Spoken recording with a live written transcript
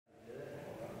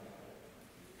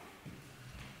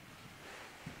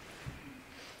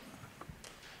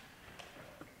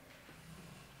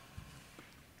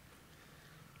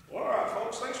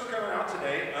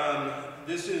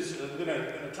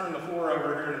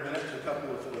in a minute to a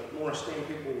couple of more esteemed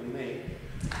people than me.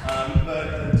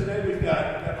 But today we've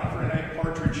got my friend Abe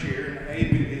Partridge here, and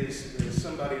Abe is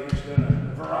somebody who's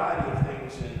done a variety of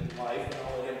things in life, and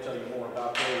I'll let him tell you more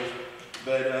about those.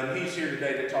 But he's here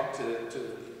today to talk to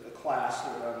a class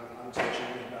that I'm teaching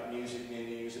about music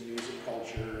venues and music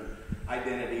culture and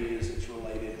identity as it's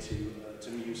related to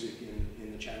music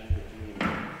in the Chattanooga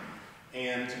community.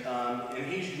 And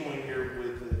he's joined here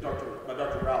with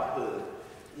Dr. Ralph Hood.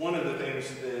 One of the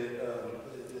things that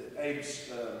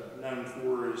Abe's known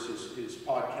for is his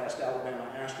podcast, Alabama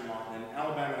Astronaut. And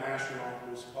Alabama Astronaut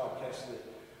was a podcast that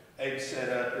Abe set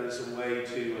up as a way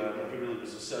to, it really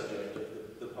was the subject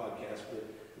of the podcast, but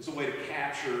as a way to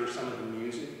capture some of the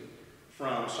music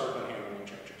from serpent handling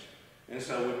churches. And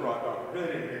so we brought Dr.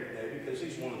 Hood in here today because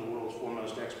he's one of the world's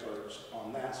foremost experts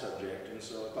on that subject. And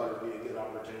so I thought it would be a good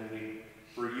opportunity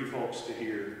for you folks to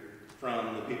hear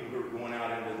from the people who are going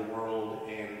out into the world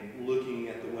and looking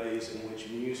at the ways in which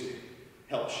music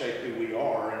helps shape who we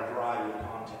are in a variety of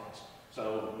contexts.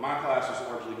 So my class is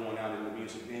largely going out into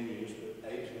music venues, but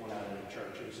Abe's going out into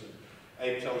churches. And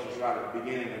Abe tells us right at the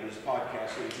beginning of this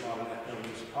podcast that he's not an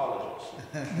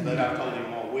ethnomusicologist. But I've told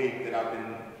him all week that I've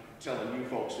been telling you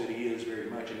folks that he is very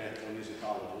much an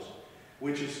ethnomusicologist,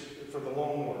 which is, for the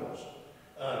long words,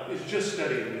 is just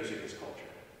studying music as culture.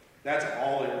 That's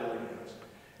all it really means.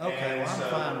 Okay, and well, I'm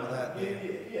fine with that.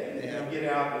 Yeah.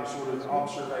 Get out and sort of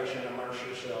observation, immerse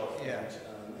yourself, yeah.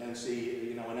 and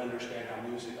see, and understand how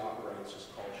music operates as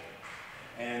culture.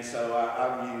 And so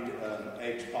I viewed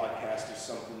Abe's podcast as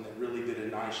something that really did a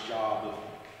nice job of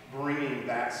bringing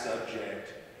that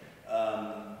subject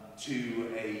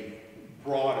to a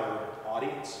broader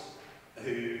audience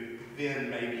who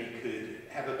then maybe could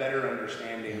have a better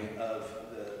understanding of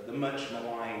the much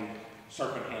maligned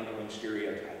serpent handling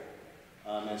stereotype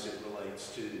as it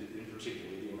relates to, in particular,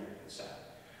 the American South.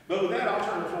 But with that, I'll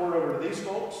turn the floor over to these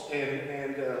folks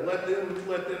and let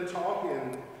them talk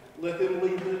and let them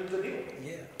lead the deal.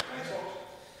 Yeah. Thanks, folks.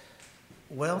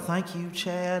 Well, thank you,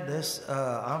 Chad.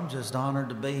 I'm just honored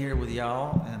to be here with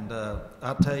y'all, and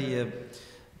I'll tell you,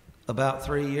 about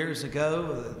 3 years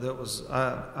ago,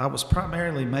 I was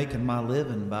primarily making my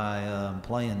living by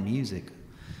playing music,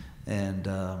 and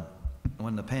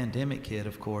when the pandemic hit,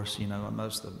 of course,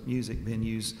 most of the music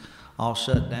venues all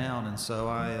shut down, and so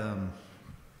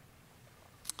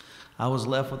I was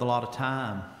left with a lot of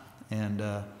time, and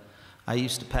I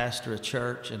used to pastor a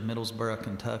church in Middlesboro,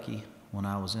 Kentucky, when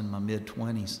I was in my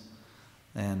mid-20s,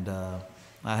 and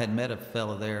I had met a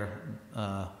fellow there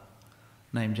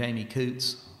named Jamie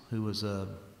Coots, who was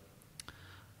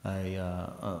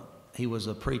he was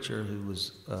a preacher who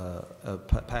was a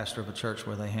pastor of a church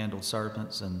where they handled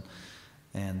serpents,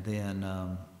 and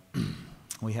then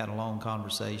we had a long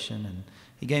conversation, and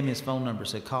he gave me his phone number,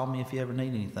 said, call me if you ever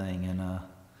need anything, and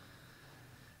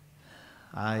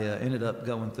I ended up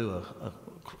going through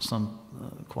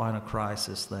quite a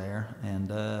crisis there, and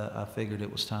I figured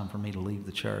it was time for me to leave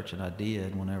the church, and I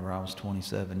did whenever I was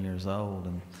 27 years old,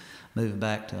 and moved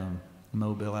back to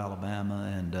Mobile,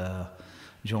 Alabama, and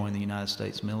joined the United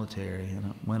States military, and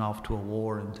I went off to a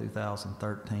war in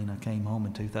 2013. I came home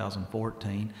in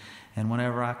 2014, and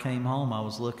whenever I came home, I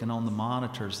was looking on the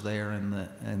monitors there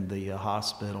in the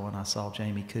hospital, and I saw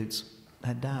Jamie Coots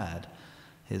had died.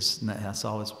 I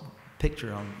saw his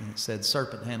picture on it. It said,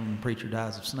 "Serpent handling preacher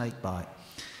dies of snake bite,"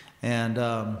 and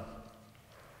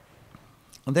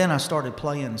then I started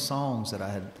playing songs that I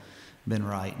had been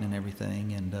writing and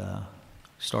everything, and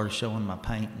started showing my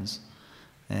paintings,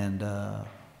 and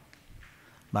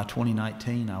by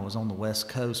 2019 I was on the West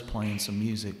Coast playing some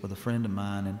music with a friend of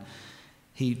mine, and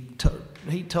he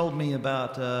told me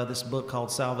about this book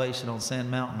called Salvation on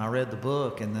Sand Mountain. I read the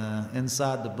book, and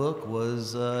inside the book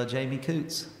was Jamie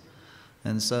Coots,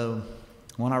 and so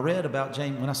when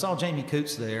I saw Jamie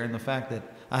Coots there, and the fact that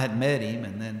I had met him,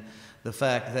 and then the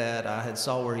fact that I had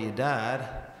saw where he had died,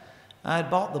 I had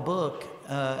bought the book.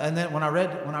 And then when I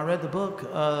read the book,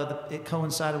 it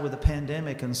coincided with the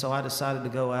pandemic, and so I decided to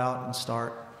go out and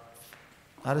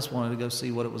I just wanted to go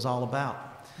see what it was all about.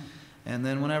 And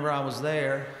then whenever I was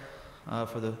there, I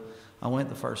went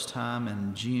the first time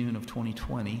in June of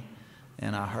 2020,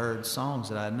 and I heard songs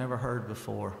that I had never heard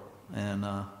before. And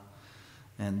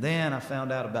then I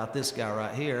found out about this guy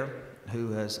right here,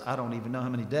 who has, I don't even know how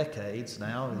many decades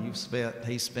now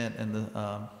he's spent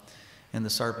in the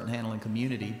serpent handling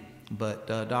community. But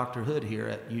Dr. Hood here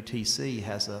at UTC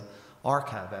has an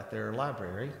archive at their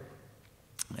library,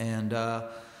 and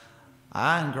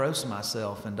I engrossed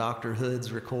myself in Dr.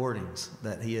 Hood's recordings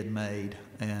that he had made,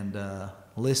 and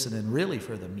listening really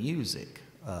for the music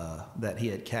that he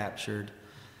had captured,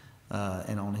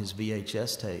 and on his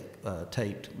VHS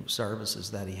taped services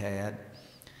that he had.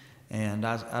 And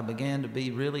I began to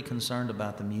be really concerned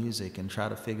about the music and try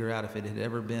to figure out if it had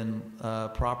ever been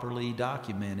properly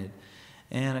documented.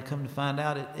 And I come to find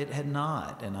out it had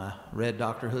not. And I read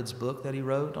Dr. Hood's book that he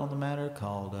wrote on the matter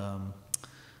called Them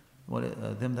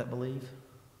That Believe.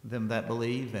 Them That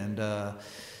Believe. And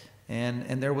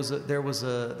there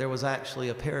was actually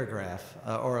a paragraph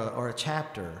or a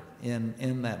chapter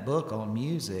in that book on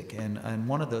music. And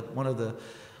one of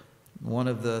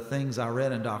the things I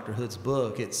read in Dr. Hood's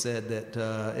book, it said that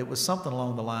it was something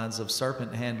along the lines of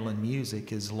serpent handling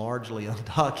music is largely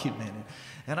undocumented.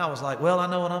 And I was like, well, I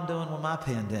know what I'm doing with my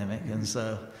pandemic. And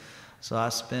so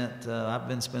I've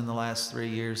been spending the last 3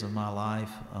 years of my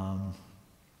life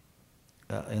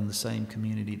in the same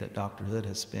community that Dr. Hood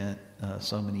has spent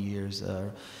so many years,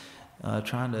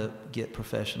 trying to get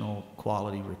professional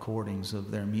quality recordings of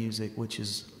their music, which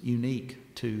is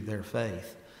unique to their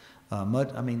faith. Some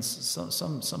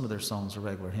of their songs are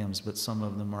regular hymns, but some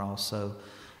of them are also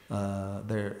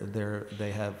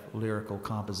they have lyrical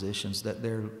compositions that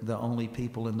they're the only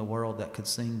people in the world that could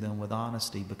sing them with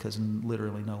honesty, because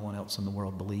literally no one else in the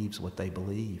world believes what they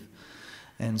believe.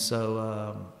 And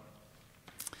so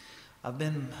I've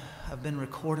been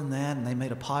recording that, and they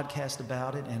made a podcast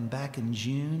about it. And back in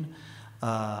June,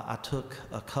 I took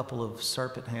a couple of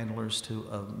serpent handlers to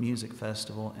a music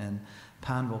festival in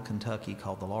Pineville, Kentucky,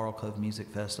 called the Laurel Cove Music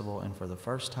Festival. And for the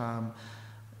first time,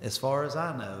 as far as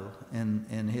I know,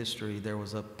 in history, there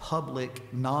was a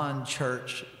public,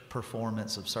 non-church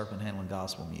performance of serpent handling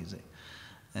gospel music.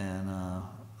 And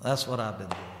that's what I've been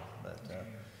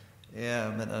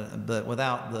doing. But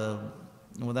without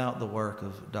the work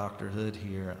of Dr. Hood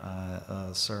here,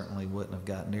 I certainly wouldn't have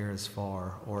got near as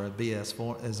far or be as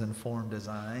informed as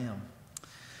I am.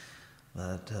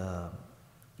 But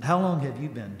how long have you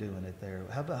been doing it there?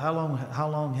 How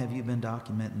long have you been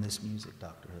documenting this music,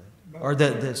 Dr. Hood? Or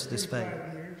this faith?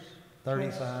 35 years.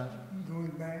 35. Going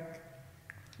back.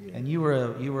 Yeah. And you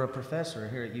were a professor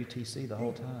here at UTC the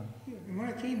whole time. Yeah. And when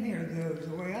I came here,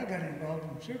 the way I got involved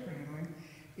in serpent handling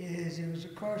is it was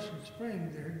at Carson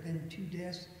Springs. There had been 2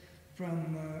 deaths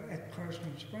at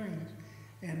Carson Springs,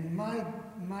 and my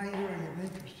area of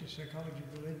interest is psychology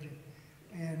of religion,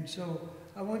 and so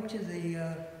I went to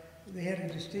they had a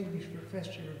distinguished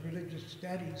professor of religious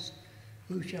studies,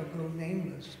 who shall go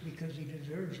nameless because he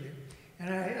deserves it,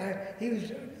 and he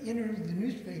was interviewed the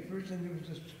newspapers, and there was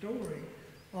a story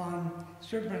on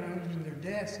serpent handlers and their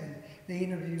deaths, and they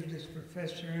interviewed this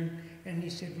professor, and he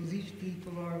said, well, these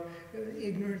people are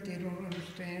ignorant, they don't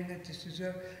understand that this is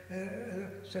a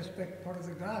suspect part of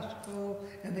the gospel,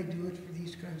 and they do it for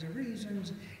these kinds of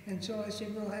reasons. And so I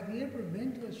said, well, have you ever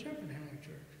been to a serpent handling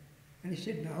church? And he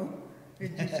said, no.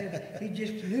 He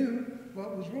just knew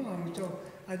what was wrong. So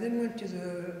I then went to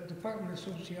the Department of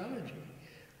Sociology,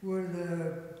 where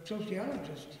the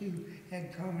sociologist who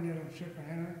had commented on serpent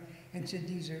handling and said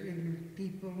these are ignorant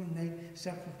people and they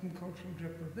suffer from cultural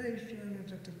deprivation,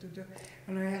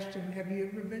 and I asked him, have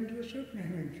you ever been to a serpent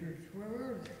handling church? Where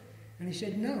are they? And he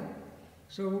said no.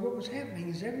 So what was happening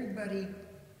is everybody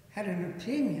had an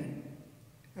opinion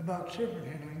about serpent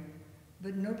handling,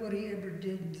 but nobody ever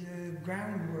did the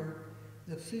groundwork,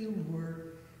 the field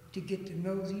work, to get to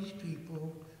know these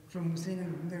people from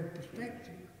within their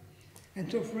perspective. And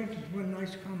so, for instance, one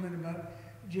nice comment about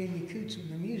Jamie Coots and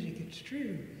the music, it's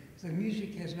true. The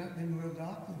music has not been well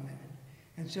documented.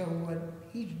 And so what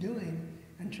he's doing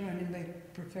and trying to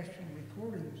make professional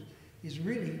recordings is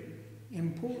really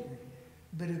important.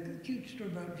 But a cute story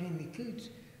about Jamie Coots,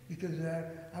 because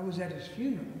I was at his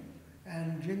funeral,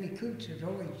 and Jamie Coots has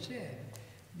always said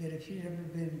that if he'd ever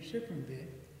been serpent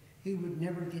bit, he would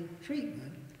never get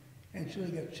treatment. And so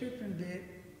he got serpent bit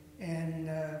and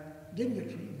didn't get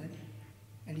treatment,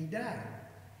 and he died.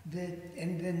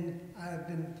 And then I've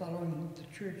been following the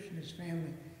church and his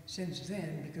family since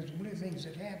then, because one of the things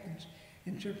that happens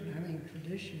in serpent handling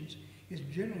traditions is,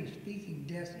 generally speaking,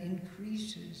 death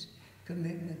increases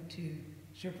commitment to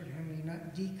serpent handling,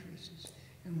 not decreases.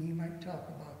 And we might talk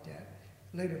about that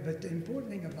later. But the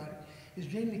important thing about it is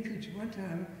Jamie Coots, one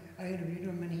time I interviewed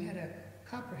him, and he had a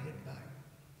copperhead bite.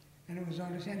 And it was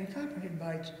on his hand. And copperhead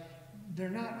bites, they're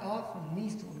not often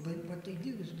lethal, but what they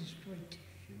do is destroy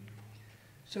tissue.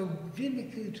 So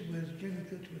Jimmy Coots was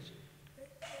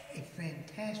a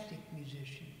fantastic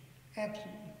musician,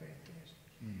 absolutely fantastic.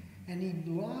 Mm-hmm. And he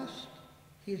lost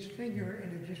his finger,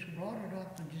 and it just rotted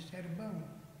off and just had a bone.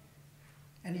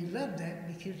 And he loved that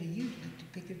because he used it to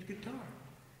pick his guitar.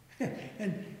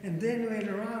 and then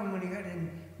later on, when he got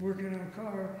in working on a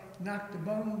car, knocked the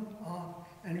bone off,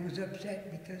 and he was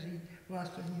upset because he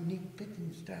lost a unique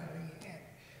picking style he had.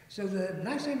 So the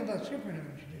nice thing about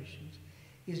Serpentine traditions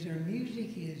is their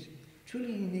music is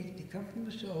truly unique. They come from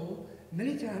the soul.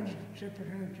 Many times,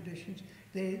 Serpentine traditions,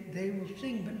 they will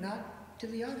sing, but not to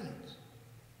the audience.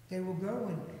 They will go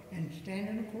and stand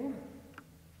in a corner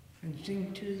and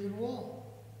sing to the wall.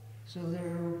 So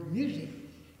their music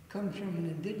comes from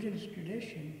an indigenous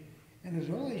tradition and is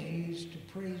always used to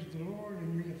praise the Lord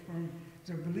and reaffirm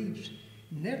their beliefs,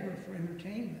 never for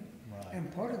entertainment. Right.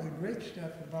 And part of the great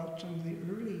stuff about some of the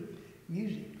early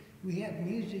music, we have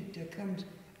music that comes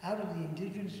out of the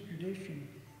indigenous tradition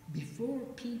before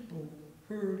people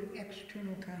heard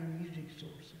external kind of music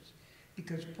sources.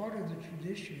 Because part of the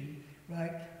tradition,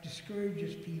 right,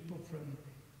 discourages people from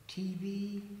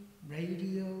TV,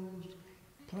 radios,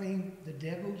 playing the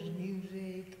devil's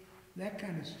music, that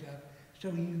kind of stuff. So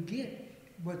you get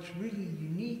what's really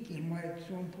unique and why it's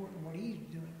so important what he's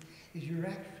doing is you're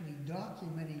actually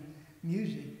documenting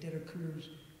music that occurs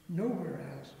nowhere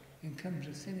else and comes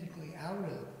authentically out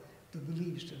of the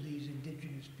beliefs of these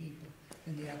indigenous people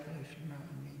in the Appalachian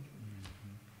Mountain region.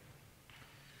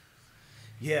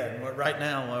 Yeah, and right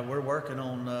now we're working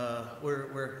on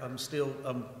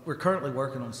we're currently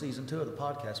working on season 2 of the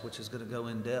podcast, which is going to go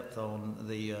in depth on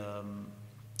the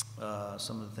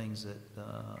some of the things that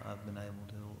I've been able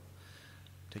to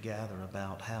gather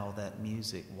about how that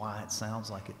music, why it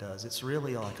sounds like it does. It's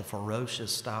really like a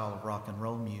ferocious style of rock and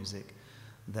roll music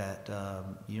that I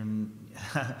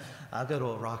go to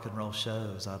a rock and roll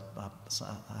shows. I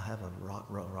have a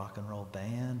rock and roll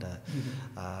band.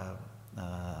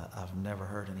 I've never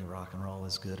heard any rock and roll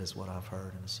as good as what I've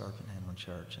heard in the Serpent Handling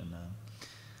Church,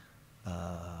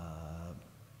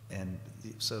 and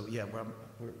so yeah,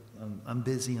 I'm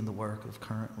busy in the work of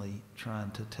currently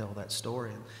trying to tell that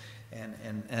story,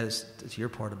 and as to your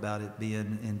part about it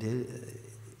being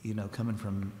coming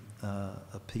from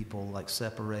a people like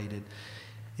separated,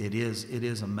 it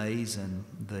is amazing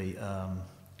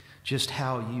just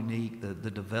how unique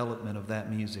the development of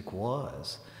that music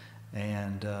was.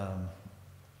 And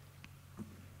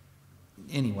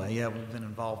anyway, yeah, we've been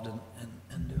involved in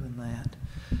doing that.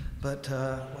 But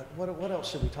what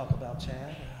else should we talk about,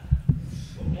 Chad?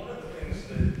 Well, one of the things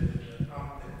that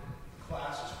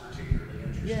class is particularly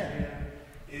interested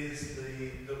in is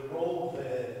the role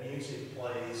that music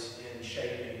plays in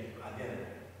shaping identity.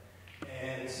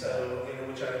 And so,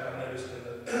 which I've noticed in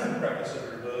the preface of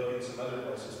your book and some other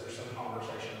places, there's some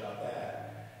conversation about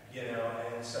that.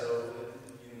 And so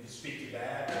to speak to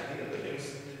that,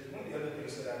 one of the other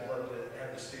things that I'd love to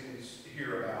have the students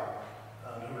hear about,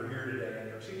 who are here today in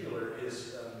particular, is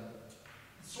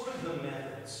sort of the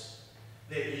methods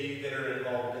that are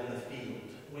involved in the field.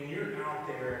 When you're out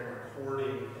there and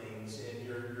recording things, and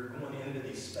you're going into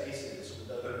these spaces with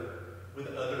other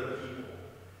people,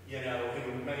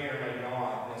 who may or may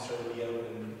not necessarily be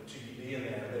open to you being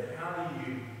there, but how do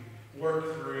you work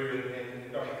through,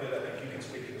 and Dr. Good, I think you can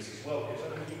speak to this as well, because I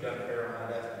think you've done a fair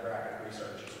amount of ethnographic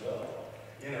research as well.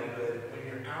 But when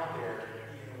you're out there,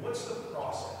 what's the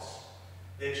process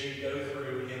that you go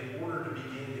through in order to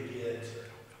begin to get,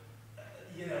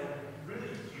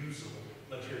 really usable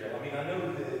material? I mean, I know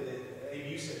that Abe,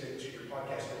 you said that your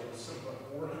podcast was something like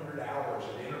 400 hours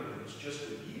of interviews just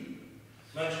with you,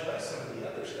 much less some of the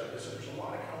other stuff. So there's a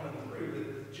lot of coming through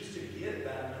that just to get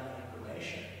that amount of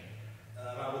information. I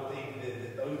would think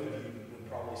that both of you would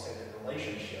probably say that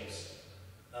relationships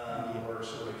are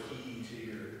sort of key to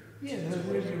your... Yeah,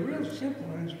 there's a real simple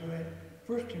answer for that.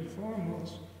 First and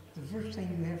foremost, the first thing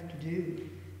you have to do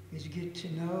is get to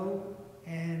know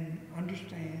and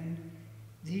understand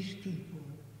these people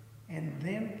and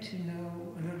them to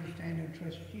know and understand and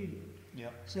trust you.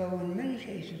 Yep. So in many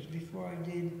cases, before I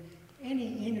did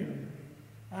any interview,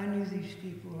 I knew these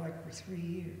people like for 3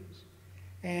 years.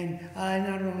 And I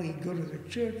not only go to their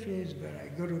churches, but I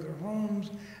go to their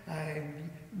homes, I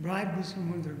ride with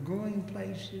them when they're going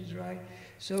places, right?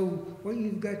 So what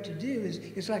you've got to do is,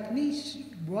 it's like me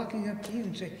walking up to you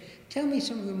and say, tell me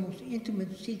some of the most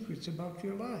intimate secrets about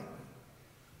your life.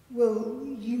 Well,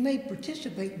 you may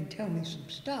participate and tell me some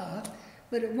stuff,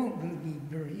 but it won't really be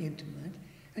very intimate.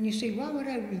 And you say, why would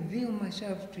I reveal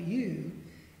myself to you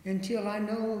until I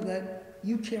know that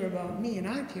you care about me and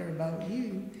I care about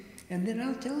you? And then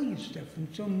I'll tell you stuff. And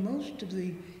so most of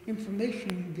the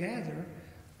information you gather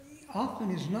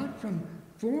often is not from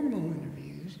formal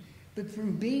interviews, but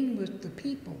from being with the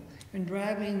people and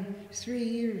driving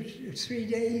 3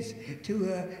 days to,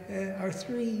 or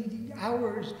 3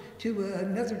 hours to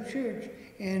another church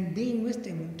and being with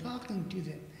them and talking to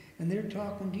them. And they're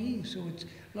talking to you. So it's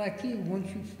like you,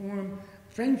 once you form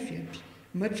friendships,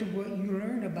 much of what you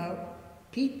learn about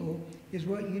people is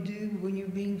what you do when you're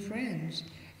being friends.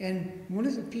 And one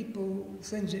of the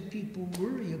things that people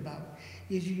worry about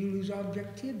is you lose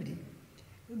objectivity.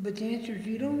 But the answer is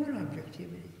you don't want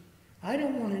objectivity. I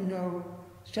don't want to know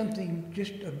something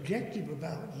just objective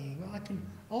about you. I can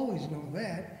always know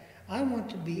that. I want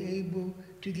to be able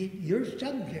to get your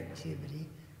subjectivity,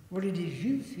 what it is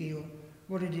you feel,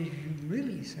 what it is you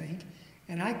really think,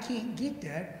 and I can't get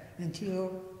that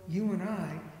until you and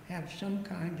I have some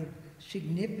kind of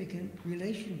significant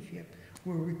relationship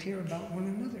where we care about one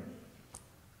another.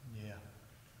 Yeah.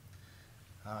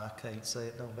 I can't say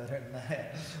it no better than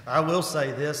that. I will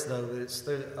say this, though. It's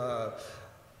in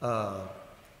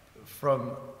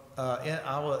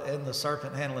the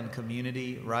serpent handling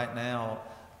community right now,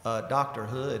 Dr.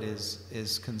 Hood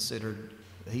is considered,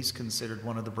 he's considered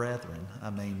one of the brethren. I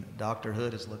mean, Dr.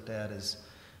 Hood is looked at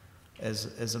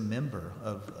as a member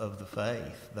of the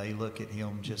faith. They look at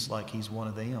him just like he's one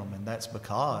of them, and that's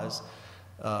because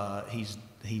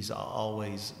he's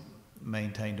always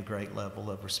maintained a great level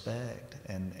of respect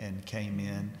and came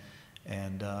in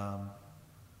and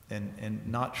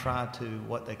not try to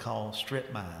what they call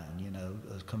strip mine,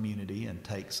 a community and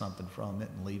take something from it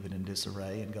and leave it in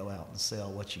disarray and go out and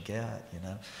sell what you got,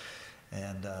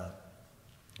 and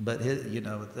but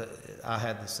I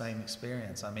had the same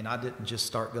experience. I mean, I didn't just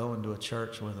start going to a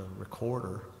church with a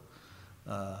recorder.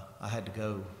 I had to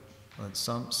go.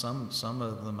 Some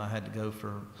of them I had to go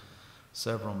for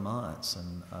several months,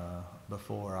 and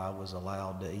before I was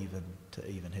allowed to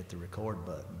even hit the record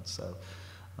button. So,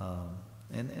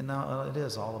 and now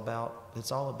it's all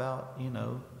about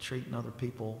treating other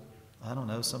people. I don't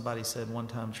know. Somebody said one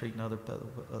time, treating other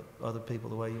people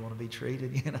the way you want to be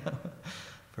treated.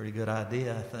 Pretty good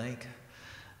idea, I think.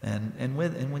 And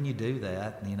when you do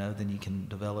that, then you can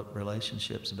develop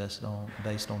relationships based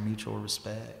on mutual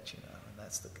respect. And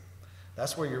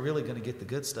that's where you're really going to get the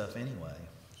good stuff anyway.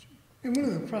 And one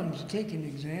of the problems, to take an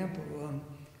example,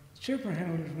 serpent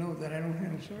handlers know that I don't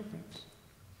handle serpents.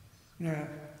 Now,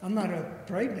 I'm not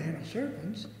afraid to handle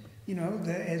serpents.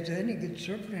 As any good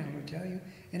serpent handler will tell you,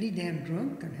 any damn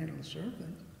drunk can handle a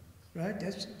serpent, right?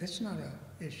 That's not an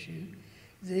issue.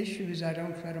 The issue is I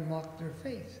don't try to mock their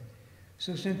faith.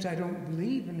 So since I don't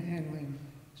believe in handling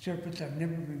serpents, I've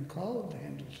never been called to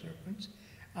handle serpents.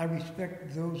 I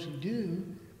respect those who do,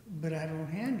 but I don't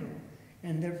handle.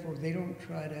 And therefore, they don't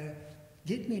try to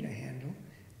get me to handle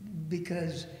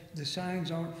because the signs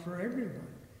aren't for everyone.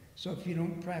 So if you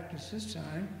don't practice this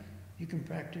sign, you can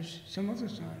practice some other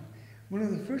sign. One of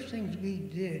the first things we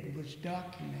did was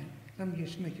document. Let me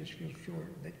just make this real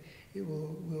short, but it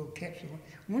will catch the one.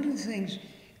 One of the things,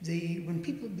 when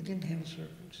people begin to handle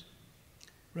serpents,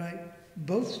 right,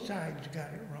 both sides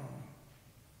got it wrong,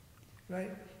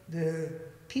 right? The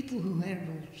people who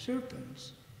handled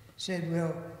serpents said,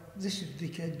 well, this is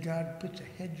because God puts a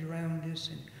hedge around us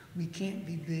and we can't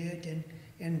be bit,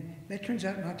 and that turns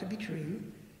out not to be true,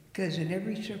 because in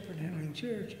every serpent handling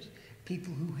church,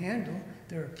 people who handle,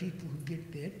 there are people who get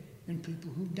bit and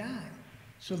people who die.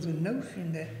 So the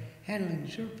notion that handling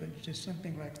serpents is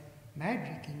something like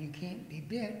magic and you can't be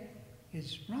bit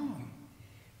is wrong.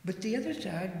 But the other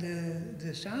side,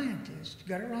 the scientists,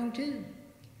 got it wrong too.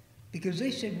 Because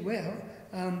they said, well,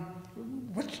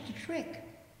 what's the trick?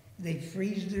 They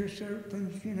freeze their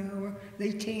serpents, or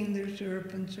they tame their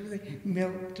serpents, or they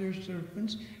melt their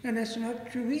serpents. And that's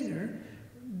not true either,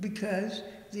 because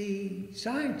the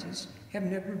scientists have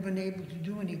never been able to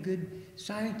do any good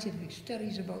scientific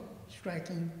studies about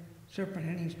serpent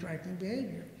handling, striking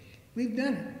behavior. We've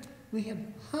done it. We have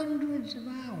hundreds of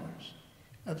hours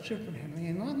of serpent handling.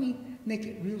 And let me make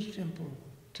it real simple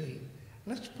to you.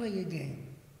 Let's play a game.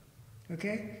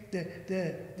 Okay?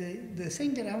 The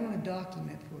thing that I want to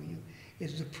document for you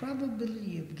is the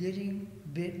probability of getting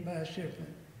bit by a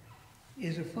serpent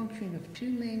is a function of two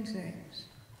main things.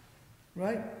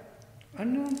 Right?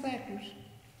 Unknown factors.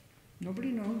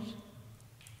 Nobody knows.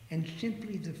 And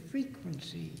simply the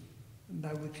frequency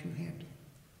by which you handle.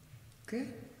 Okay?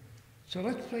 So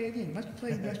let's play a game. Let's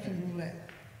play Russian roulette.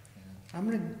 I'm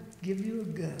going to give you a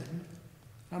gun.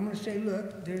 I'm going to say,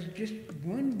 look, there's just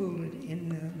one live bullet in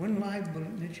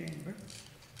the chamber.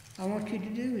 All I want you to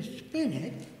do is spin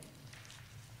it.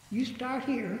 You start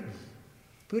here,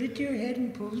 put it to your head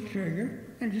and pull the trigger,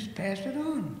 and just pass it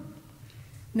on.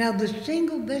 Now, the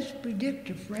single best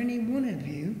predictor for any one of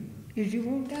you is you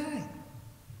won't die.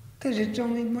 Because it's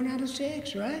only 1 out of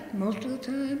 6, right? Most of the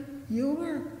time, you'll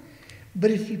work.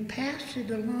 But if you pass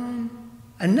it along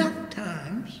enough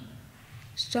times,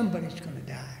 somebody's going to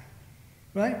die,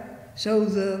 right? So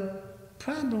the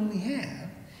problem we have,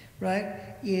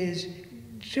 right, is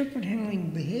serpent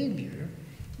handling behavior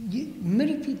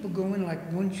Many people go in like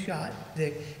one shot.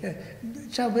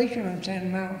 Salvation on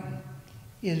Sand Mountain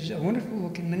is a wonderful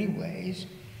look in many ways,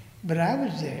 but I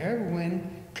was there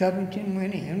when Covington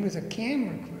went in with a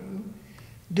camera crew,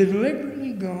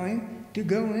 deliberately going to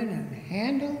go in and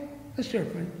handle a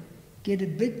serpent, get a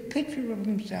big picture of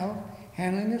himself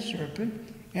handling a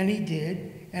serpent, and he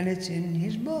did, and it's in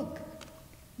his book.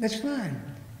 That's fine.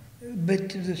 But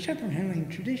to the serpent handling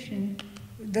tradition,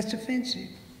 that's offensive.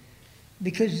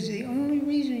 Because the only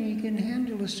reason you can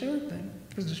handle a serpent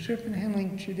for the serpent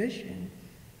handling tradition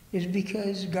is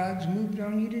because God's moved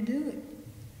on you to do it.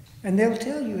 And they'll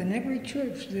tell you in every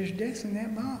church there's death in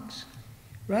that box.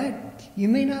 Right? You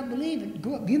may not believe it.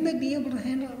 Go up. You may be able to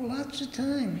handle it lots of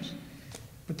times.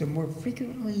 But the more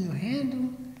frequently you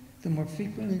handle, the more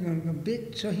frequently you're going to get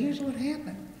bit. So here's what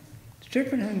happened.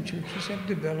 Serpent handling churches have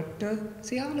developed a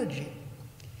theology.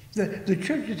 The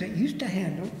churches that used to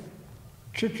handle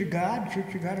Church of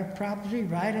God of Prophecy,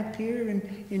 right up here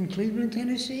in Cleveland,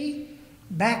 Tennessee,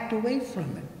 backed away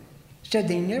from it. Said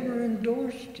they never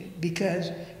endorsed it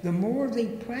because the more they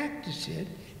practice it,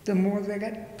 the more they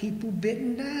got people bit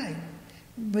and died.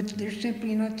 But they're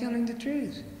simply not telling the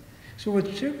truth. So what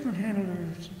serpent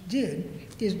handlers did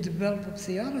is develop a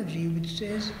theology which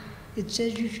says, it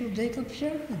says you shall take up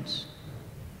serpents.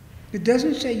 It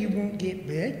doesn't say you won't get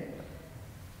bit,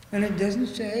 and it doesn't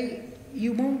say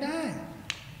you won't die.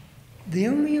 The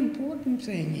only important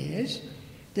thing is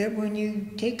that when you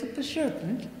take up a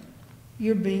serpent,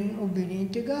 you're being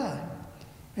obedient to God.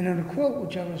 And in a quote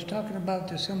which I was talking about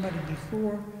to somebody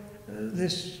before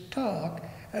this talk,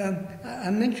 I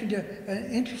mentioned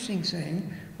an interesting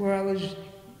thing where I was,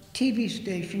 TV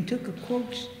station took a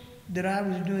quote that I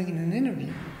was doing in an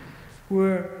interview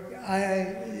where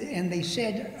and they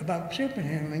said about serpent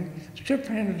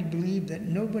handlers believe that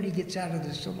nobody gets out of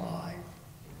this alive.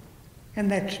 And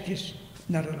that's just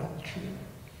not at all true.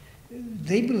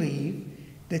 They believe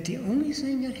that the only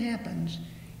thing that happens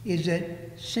is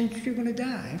that since you're going to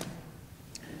die,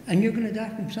 and you're going to die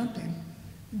from something,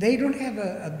 they don't have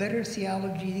a better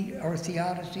theology or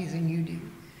theodicy than you do.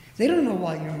 They don't know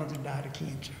why your mother died of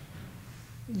cancer.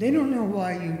 They don't know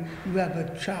why you have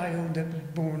a child that was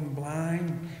born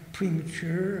blind,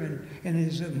 premature, and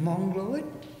is a mongoloid.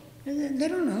 They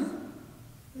don't know.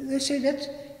 They say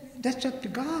that's up to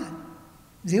God.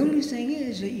 The only thing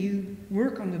is that you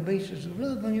work on the basis of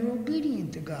love and you're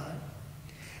obedient to God.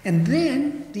 And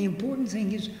then the important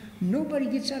thing is nobody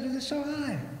gets out of this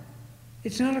alive.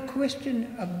 It's not a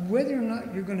question of whether or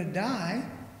not you're going to die.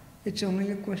 It's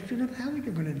only a question of how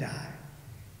you're going to die.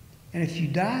 And if you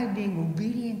die being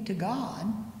obedient to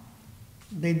God,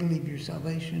 they believe your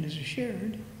salvation is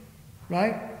assured,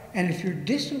 right? And if you're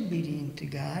disobedient to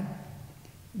God,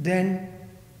 then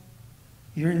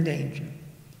you're in danger.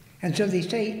 And so they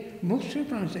say, most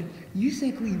serpents say, you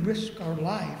think we risk our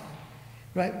life,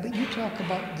 right? But you talk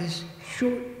about this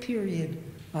short period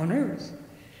on earth.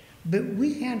 But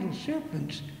we handle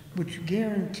serpents, which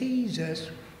guarantees us,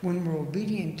 when we're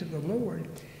obedient to the Lord,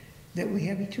 that we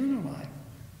have eternal life.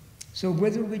 So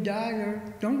whether we die or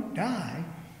don't die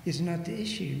is not the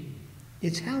issue.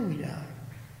 It's how we die.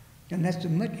 And that's a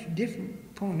much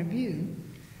different point of view.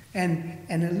 And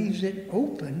it leaves it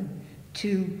open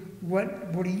to what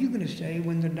are you going to say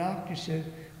when the doctor says,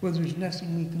 well, there's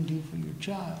nothing we can do for your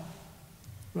child,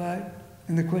 right?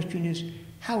 And the question is,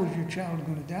 how is your child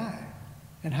going to die?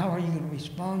 And how are you going to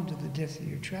respond to the death of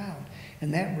your child?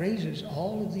 And that raises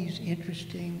all of these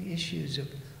interesting issues of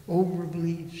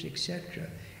overbeliefs, etc.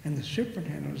 And the serpent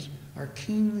handlers are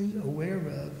keenly aware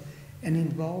of and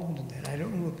involved in that. I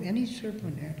don't know of any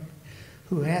serpent handler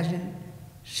who hasn't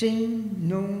seen,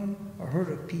 known, or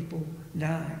heard of people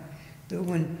dying. Though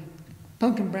when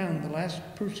Pumpkin Brown, the last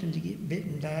person to get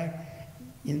bitten, died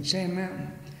in Sand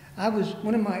Mountain,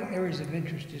 one of my areas of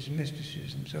interest is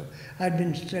mysticism. So I'd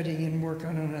been studying and working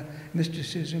on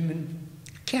mysticism, and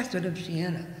Catherine of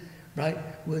Siena, right,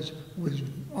 was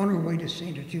on her way to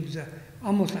sainthood. She was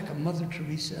almost like a Mother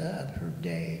Teresa of her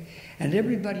day, and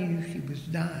everybody knew she was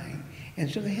dying, and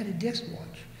so they had a death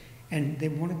watch, and they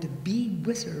wanted to be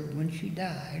with her when she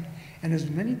died, and as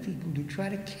many people do, try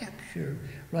to capture,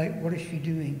 right, what is she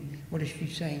doing, what is she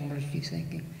saying, what is she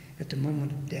thinking at the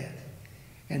moment of death.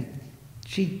 And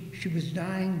she was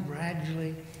dying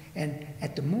gradually, and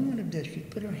at the moment of death, she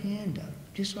put her hand up,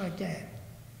 just like that,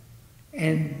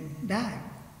 and died.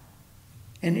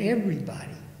 And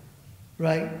everybody,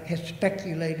 right, has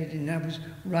speculated, and I was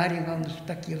writing on the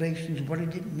speculations, what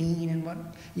did it mean, and what,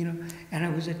 and I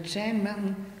was at Sand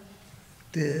Mountain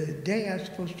the day I was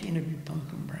supposed to interview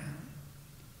Pumpkin Brown.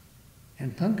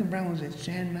 And Pumpkin Brown was at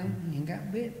Sand Mountain and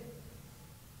got bit.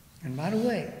 And by the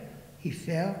way, he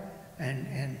fell,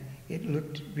 and it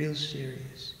looked real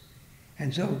serious.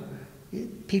 And so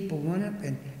people went up,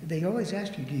 and they always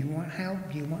asked you, do you want help?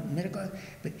 Do you want medical help?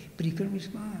 But he couldn't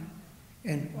respond.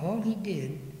 And all he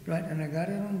did, right, and I got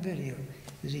it on video,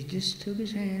 is he just took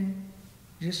his hand,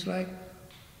 just like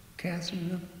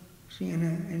Catherine, Sienna,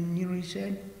 and you know he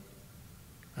said,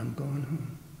 I'm going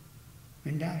home,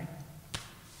 and died.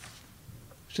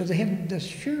 So they have the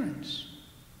assurance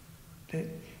that,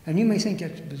 and you may think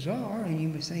that's bizarre, and you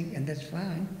may think, and that's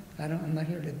fine. I'm not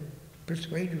here to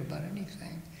persuade you about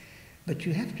anything. But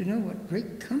you have to know what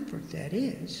great comfort that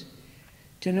is,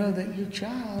 to know that your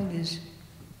child is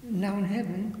now in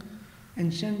heaven,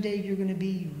 and someday you're going to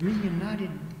be reunited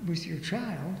with your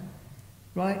child,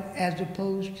 right? As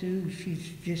opposed to she's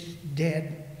just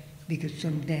dead because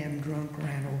some damn drunk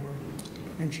ran over her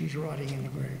and she's rotting in the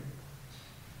grave.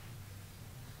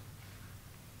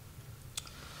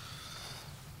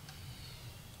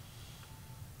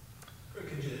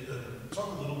 Could you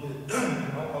talk a little bit,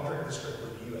 and I'll direct this directly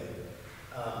to you, Abe,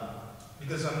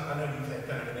 because I know you've had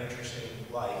kind of an interesting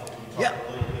life, and you talked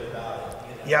a little bit about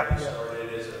it. You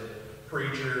started as a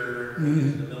preacher,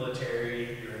 in the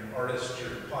military, you're an artist,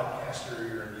 you're a podcaster,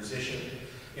 you're a musician.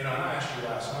 And I asked you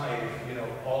last night,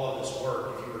 all of this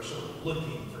work, if you were sort of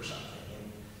looking for something,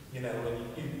 and you looked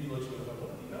at me like,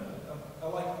 well, I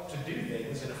like to do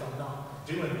things, and if I'm not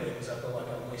doing things, I feel like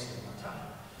I'm wasting my time.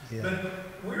 Yeah. But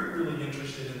we're really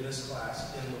interested in this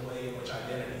class in the way in which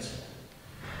identity is formed.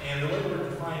 And the way we're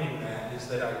defining that is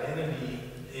that identity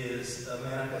is a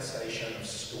manifestation of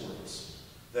stories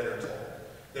that are told.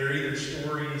 They're either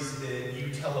stories that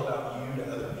you tell about you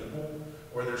to other people,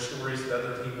 or they're stories that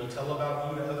other people tell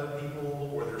about you to other people,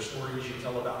 or they're stories you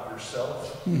tell about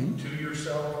yourself to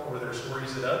yourself, or they're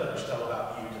stories that others tell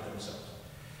about you to themselves.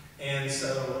 And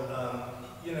so,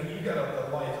 you've got a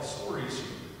life of stories here.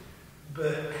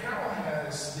 But how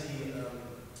has the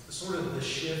sort of the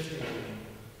shifting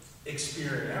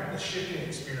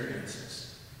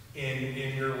experiences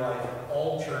in your life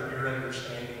altered your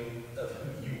understanding of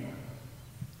who you are?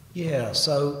 Yeah,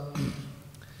 so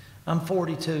I'm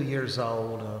 42 years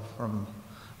old.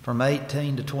 From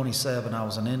 18 to 27, I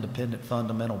was an independent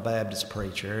fundamental Baptist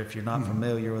preacher. If you're not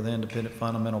familiar with independent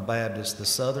fundamental Baptists, the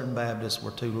Southern Baptists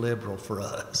were too liberal for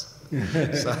us.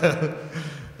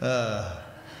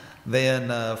 Then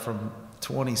from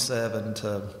 27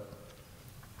 to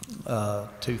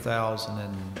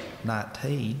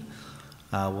 2019,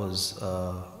 I was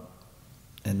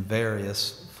in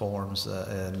various forms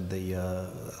served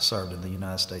in the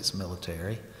United States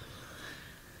military.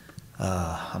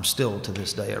 I'm still to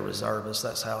this day a reservist.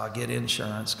 That's how I get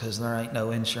insurance, because there ain't no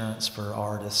insurance for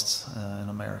artists in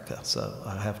America. So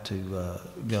I have to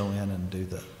go in and do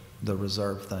the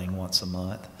reserve thing once a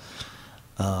month.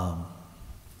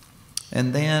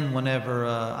 And then whenever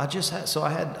I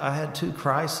had two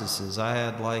crises. I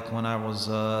had, like, when I was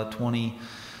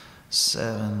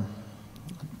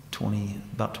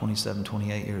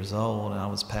 28 years old, and I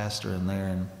was pastoring there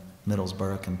in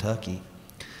Middlesboro, Kentucky.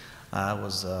 I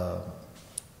was I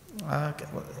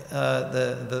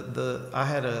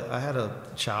had a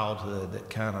childhood that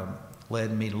kind of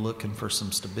led me to looking for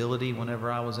some stability whenever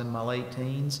I was in my late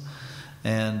teens,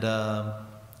 and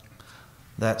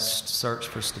that search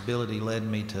for stability led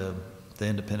me to the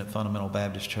Independent Fundamental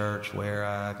Baptist Church, where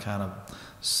I kind of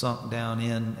sunk down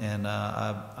in, and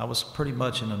I was pretty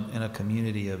much in a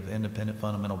community of Independent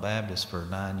Fundamental Baptists for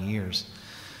 9 years.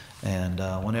 And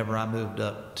whenever I moved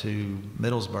up to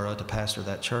Middlesboro to pastor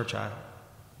that church, I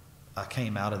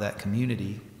came out of that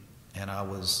community, and I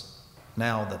was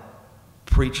now the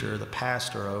preacher, the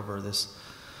pastor over this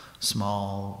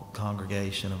small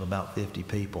congregation of about 50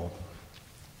 people.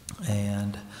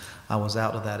 And I was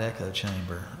out of that echo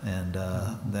chamber, and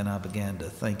then I began to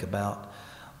think about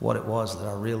what it was that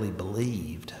I really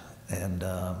believed, and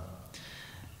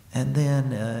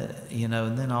then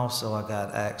and then also I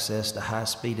got access to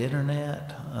high-speed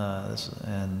internet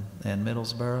in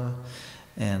Middlesboro,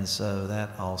 and so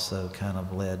that also kind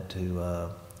of led to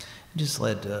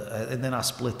and then I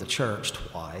split the church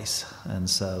twice, and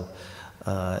so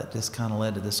it just kind of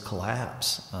led to this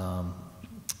collapse.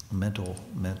 Mental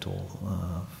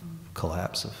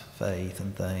collapse of faith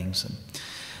and things, and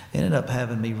ended up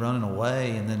having me running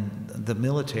away. And then the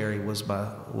military was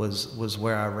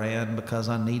where I ran because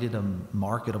I needed a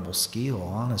marketable skill.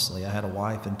 Honestly, I had a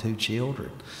wife and 2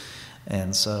 children,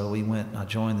 and so I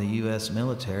joined the U.S.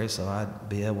 military so I'd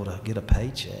be able to get a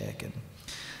paycheck,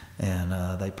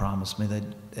 and they promised me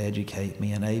they'd educate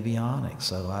me in avionics.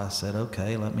 So I said,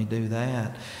 okay, let me do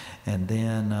that. And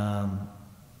then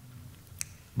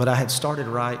but I had started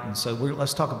writing, so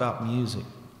let's talk about music.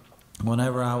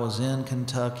 whenever I was in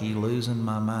Kentucky losing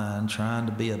my mind, trying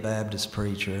to be a Baptist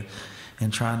preacher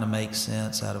and trying to make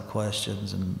sense out of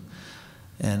questions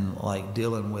and like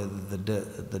dealing with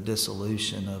the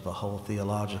dissolution of a whole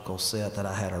theological set that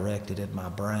I had erected in my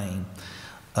brain,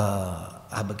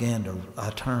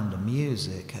 I turned to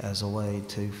music as a way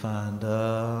to find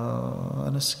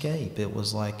an escape. It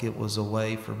was like it was a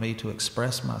way for me to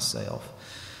express myself.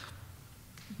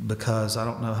 Because I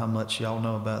don't know how much y'all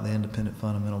know about the Independent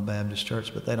Fundamental Baptist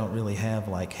Church, but they don't really have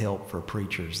like help for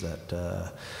preachers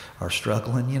that are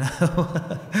struggling, you know.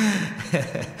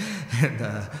 And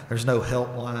there's no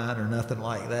helpline or nothing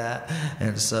like that.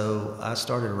 And so I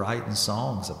started writing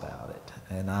songs about it.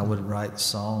 And I would write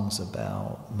songs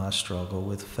about my struggle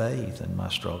with faith and my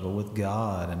struggle with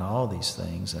God and all these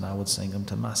things. And I would sing them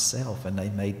to myself, and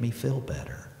they made me feel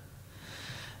better.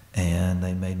 And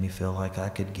they made me feel like I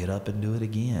could get up and do it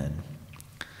again.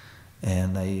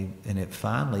 And it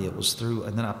was through,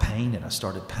 and then I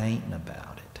started painting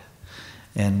about it.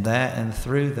 And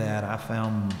through that I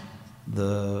found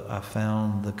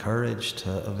the courage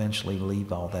to eventually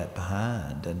leave all that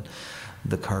behind, and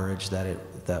the courage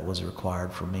that was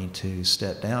required for me to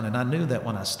step down. And I knew that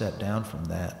when I stepped down from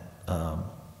that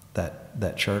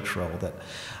church role, that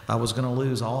I was going to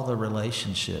lose all the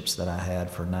relationships that I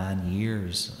had for 9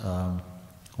 years.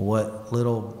 What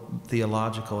little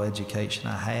theological education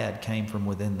I had came from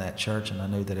within that church, and I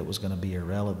knew that it was going to be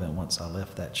irrelevant once I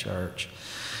left that church.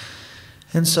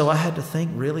 And so I had to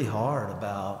think really hard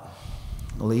about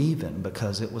leaving,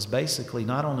 because it was basically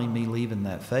not only me leaving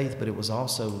that faith, but it was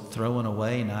also throwing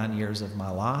away 9 years of my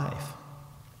life,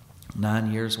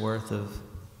 9 years worth of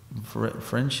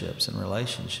friendships and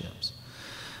relationships,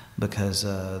 because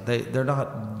they're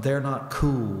not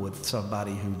cool with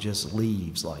somebody who just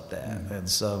leaves like that. And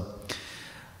so,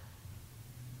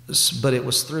 but it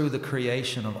was through the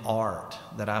creation of art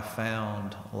that I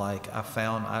found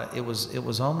it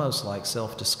was almost like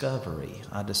self-discovery.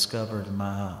 I discovered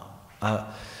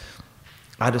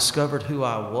who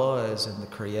I was in the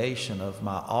creation of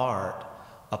my art,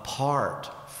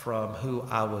 apart from who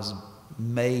I was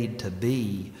made to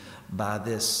be by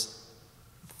this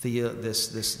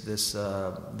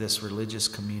religious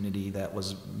community that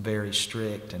was very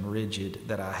strict and rigid,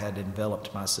 that I had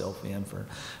enveloped myself in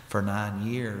for 9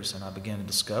 years. And I began to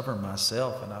discover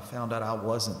myself, and I found out I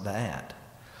wasn't that.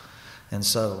 And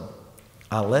so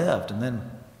I left, and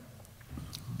then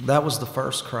that was the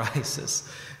first crisis.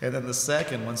 And then the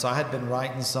second one, so I had been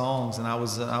writing songs, and I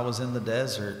was in the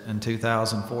desert in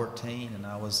 2014, and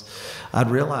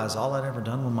I'd realized all I'd ever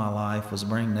done with my life was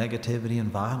bring negativity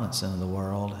and violence into the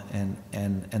world, and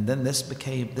then this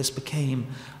became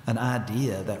an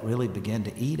idea that really began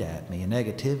to eat at me. And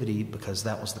negativity, because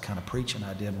that was the kind of preaching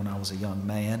I did when I was a young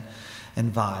man,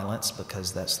 and violence,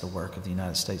 because that's the work of the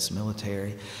United States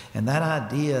military. And that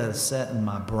idea sat in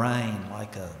my brain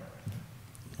like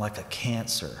a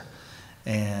cancer.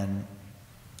 And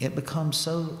it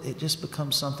just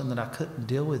becomes something that I couldn't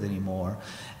deal with anymore.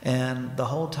 And the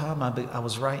whole time I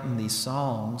was writing these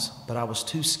songs, but I was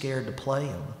too scared to play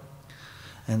them.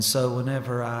 And so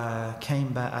whenever I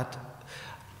came back,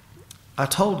 I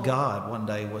told God one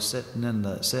day, was sitting in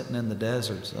the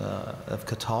deserts of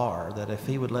Qatar, that if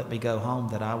He would let me go home,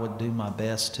 that I would do my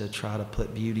best to try to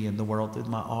put beauty in the world through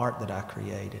my art that I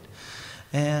created.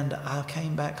 And I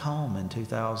came back home in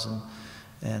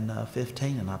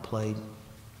 2015, and I played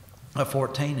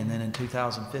 14, and then in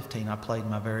 2015 I played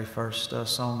my very first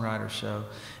songwriter show,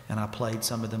 and I played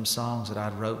some of them songs that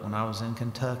I'd wrote when I was in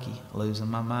Kentucky, losing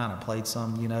my mind. I played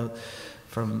some,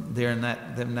 from there in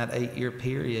that 8-year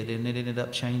period, and it ended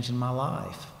up changing my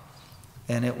life.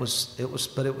 And it was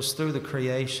through the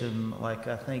creation. Like,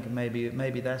 I think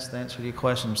maybe that's the answer to your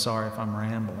question. I'm sorry if I'm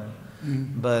rambling.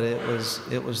 Mm-hmm. But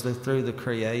it was through the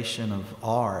creation of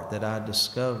art that I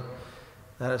discovered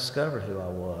who I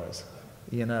was,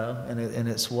 and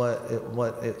it's what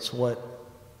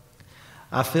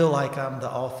I feel like I'm the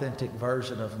authentic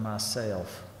version of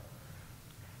myself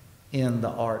in the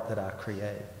art that I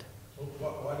create.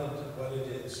 Well, why did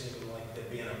it seem like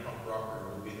that being a punk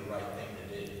rocker would be the right thing to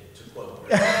do, to quote?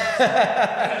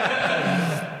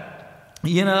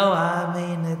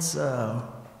 It's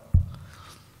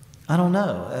I don't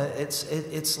know.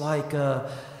 It's like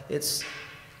it's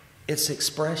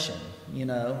expression.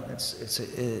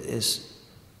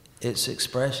 It's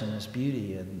expression, it's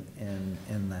beauty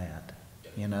in that,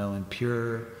 and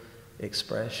pure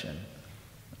expression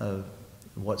of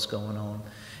what's going on.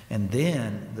 And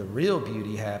then the real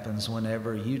beauty happens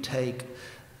whenever you take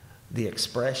the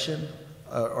expression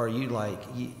are you like,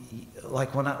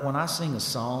 like when I sing a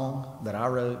song that I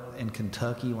wrote in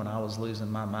Kentucky when I was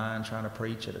losing my mind trying to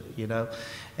preach it, you know,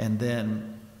 and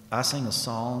then I sing a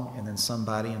song and then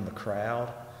somebody in the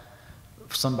crowd,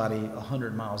 somebody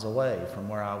 100 miles away from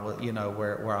where I was, you know,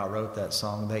 where I wrote that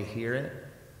song, they hear it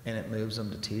and it moves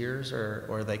them to tears,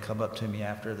 or they come up to me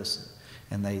after this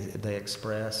and they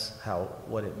express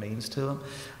what it means to them.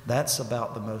 That's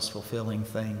about the most fulfilling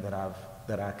thing that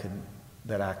I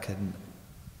could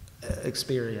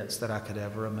experience, that I could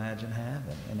ever imagine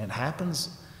having. And it happens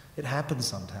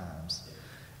sometimes,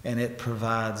 and it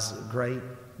provides great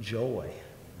joy,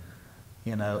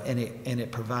 you know, and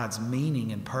it provides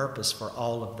meaning and purpose for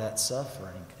all of that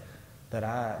suffering that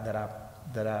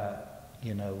I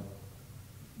you know,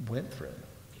 went through.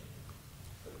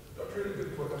 A pretty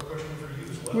good question for you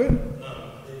as well.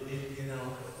 You know,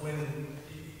 when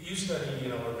you study, you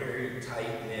know, a very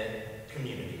tight-knit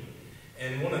community,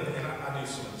 and I do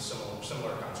some of the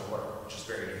similar kinds of work, which is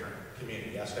very different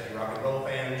community. I study rock and roll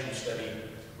bands, you study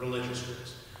religious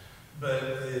groups. But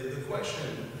the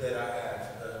question that I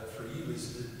have for you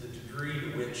is the degree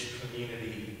to which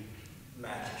community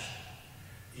matters.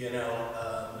 You know,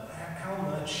 how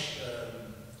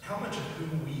much of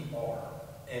who we are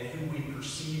and who we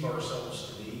perceive ourselves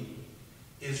to be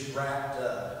is wrapped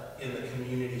up in the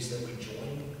communities that we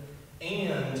join,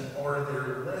 and are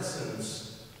there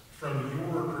lessons from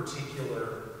your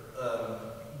particular,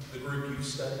 the group you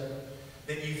study,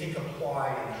 that you think apply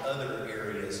in other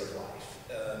areas of life?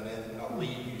 And I'll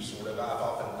leave you sort of, I've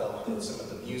often felt that some of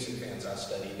the music bands I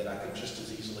study, that I could just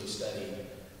as easily study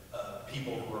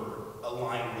people who are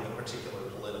aligned with a particular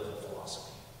political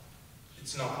philosophy.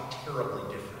 It's not terribly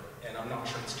different, and I'm not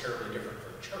sure it's terribly different for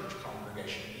a church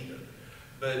congregation either.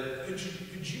 But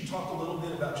could you talk a little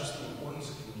bit about just the importance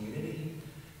of community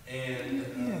and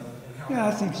how? Yeah,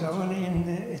 I think so. And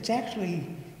it's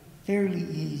actually fairly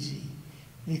easy,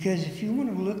 because if you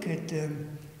want to look at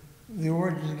the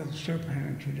origin of the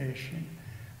serpent tradition,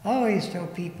 I always tell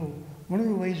people one of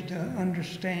the ways to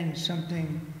understand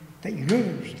something that you don't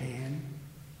understand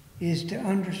is to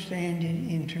understand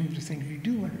it in terms of things you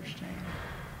do understand.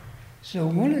 So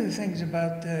one of the things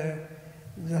about the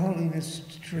holiness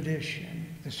tradition,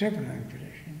 the serpentine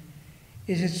tradition,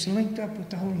 is it's linked up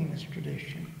with the holiness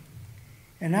tradition.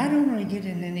 And I don't really get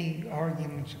in any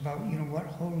arguments about, you know, what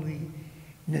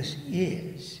holiness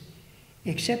is,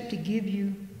 except to give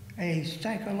you a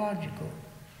psychological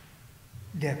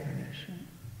definition.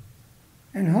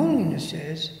 And holiness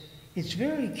says, it's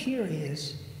very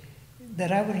curious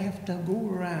that I would have to go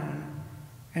around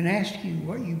and ask you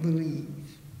what you believe,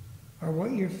 or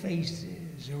what your faith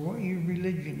is, or what your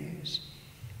religion is.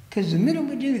 Because the minute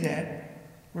we do that,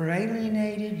 we're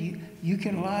alienated. You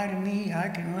can lie to me, I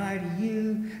can lie to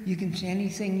you, you can say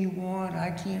anything you want,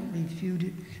 I can't refute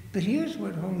it. But here's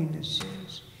what holiness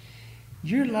says.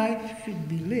 Your life should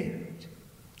be lived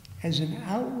as an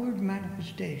outward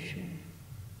manifestation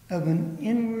of an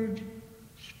inward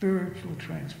spiritual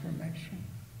transformation.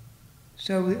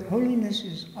 So holiness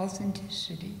is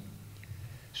authenticity.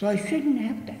 So I shouldn't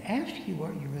have to ask you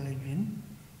what your religion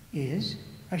is.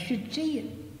 I should see it.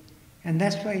 And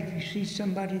that's why if you see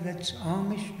somebody that's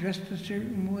Amish dressed a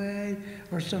certain way,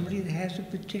 or somebody that has a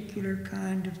particular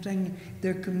kind of thing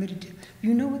they're committed to,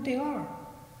 you know what they are,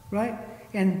 right?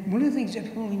 And one of the things that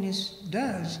holiness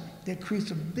does that creates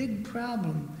a big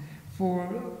problem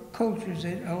for cultures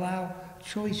that allow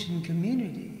choice in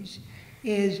communities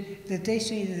is that they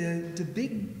say the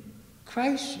big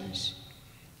crisis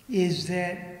is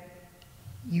that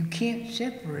you can't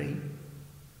separate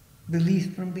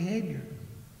belief from behavior.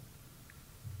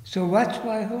 So that's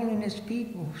why holiness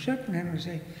people, serpentine,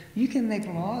 say, you can make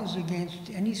laws against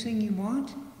anything you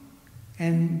want,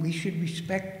 and we should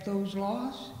respect those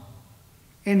laws,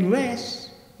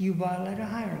 unless you violate a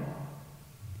higher law.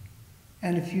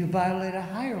 And if you violate a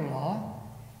higher law,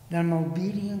 then I'm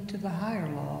obedient to the higher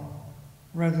law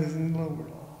rather than the lower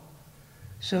law.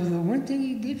 So the one thing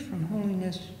you get from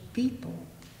holiness people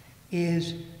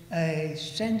is a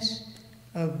sense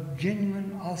of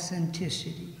genuine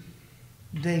authenticity.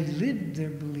 They live their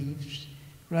beliefs,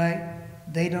 right?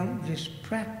 They don't just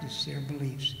practice their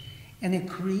beliefs. And it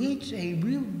creates a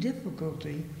real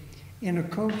difficulty in a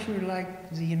culture like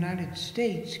the United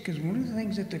States, because one of the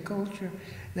things that the culture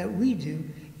that we do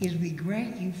is we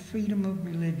grant you freedom of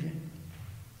religion.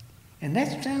 And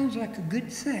that sounds like a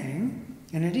good thing,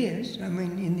 and it is. I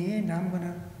mean, in the end, I'm going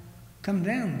to come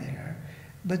down there.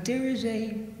 But there is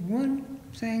one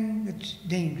thing that's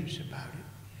dangerous about it.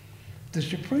 The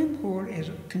Supreme Court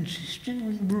has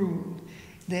consistently ruled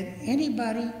that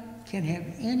anybody can have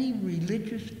any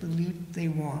religious belief they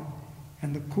want,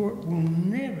 And the court will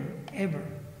never, ever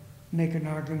make an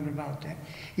argument about that.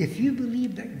 If you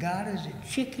believe that God is a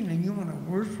chicken and you want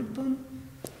to worship him,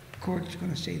 the court's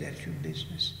going to say that's your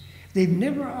business. They've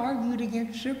never argued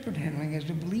against serpent handling as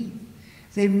a belief.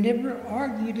 They've never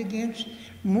argued against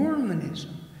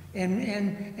Mormonism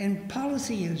and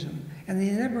polytheism. And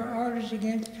they never argued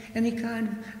against any kind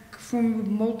of form of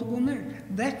multiple marriage.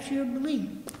 That's your belief.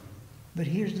 But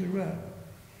here's the rub.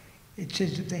 It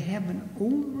says that they have an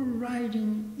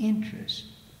overriding interest.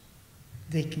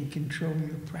 They can control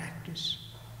your practice.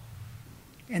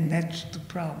 And that's the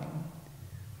problem.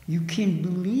 You can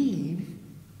believe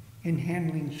in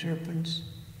handling serpents,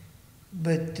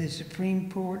 but the Supreme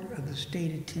Court of the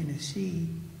state of Tennessee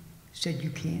said you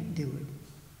can't do it.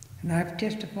 And I've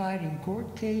testified in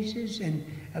court cases, and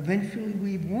eventually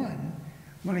we've won,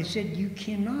 when I said you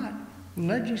cannot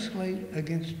legislate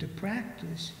against a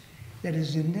practice that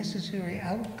is a necessary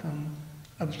outcome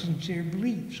of sincere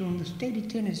belief. So in the state of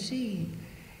Tennessee,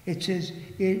 it says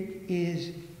it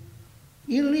is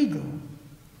illegal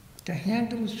to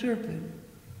handle a serpent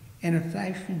in a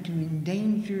fashion to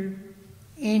endanger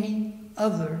any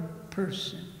other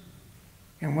person.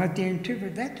 And what they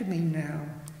interpret that to mean now,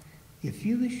 if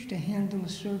you wish to handle a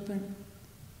serpent,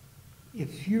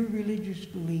 if your religious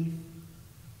belief,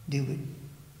 do it.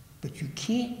 But you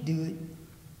can't do it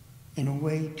in a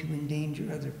way to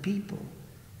endanger other people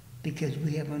because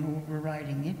we have an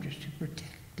overriding interest to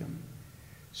protect them.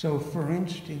 So, for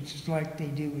instance, it's like they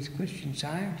do with Christian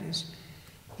Scientists.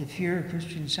 If you're a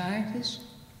Christian Scientist,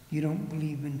 you don't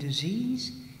believe in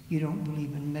disease, you don't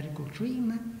believe in medical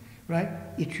treatment, right?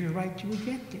 It's your right to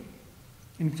reject it.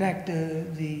 In fact,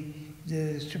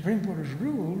 the Supreme Court has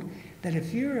ruled that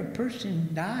if you're a person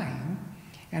dying,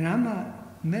 and I'm a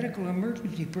medical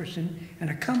emergency person, and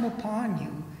I come upon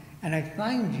you, and I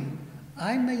find you,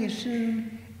 I may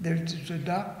assume there's a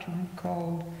doctrine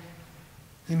called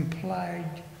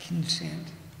implied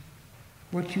consent.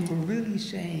 What you were really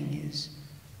saying is,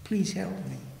 please help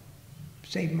me,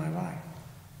 save my life.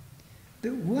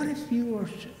 But what if you are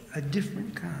a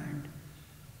different kind?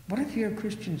 What if you're a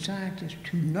Christian Scientist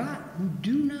who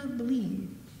do not believe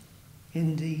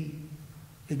in the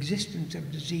existence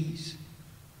of disease?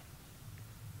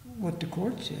 What the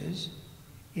court says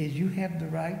is you have the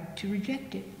right to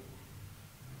reject it.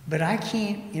 But I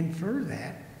can't infer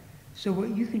that. So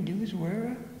what you can do is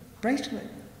wear a bracelet.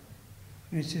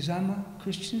 And it says, I'm a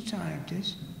Christian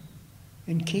Scientist.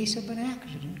 In case of an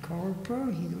accident, call a pro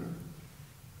healer.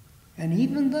 And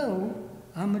even though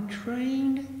I'm a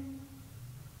trained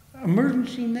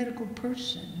emergency medical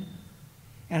person,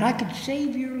 and I could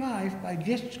save your life by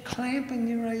just clamping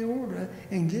your aorta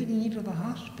and getting you to the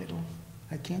hospital,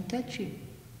 I can't touch you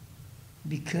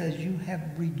because you have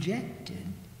rejected,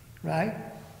 right?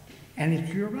 And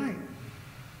it's your right.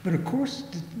 But of course,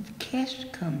 the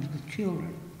test comes with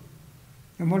children.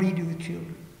 And what do you do with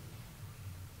children?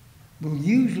 Well,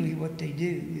 usually what they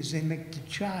do is they make the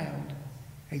child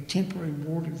a temporary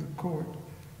ward of the court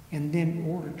and then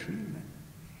order treatment.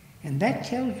 And that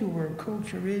tells you where a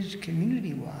culture is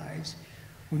community-wise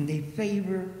when they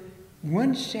favor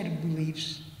one set of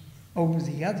beliefs over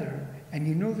the other, and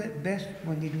you know that best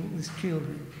when they do it with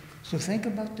children. So think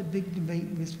about the big debate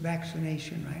with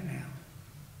vaccination right now.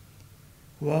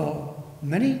 Well,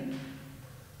 many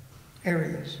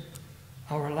areas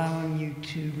are allowing you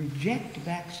to reject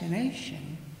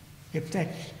vaccination if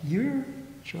that's your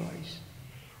choice.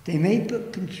 They may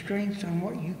put constraints on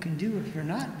what you can do if you're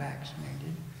not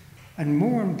vaccinated. And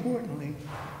more importantly,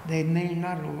 they may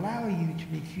not allow you to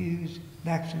refuse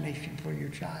vaccination for your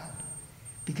child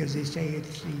because they say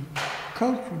it's the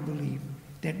cultural belief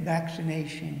that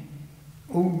vaccination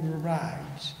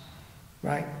overrides,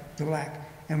 right, the lack.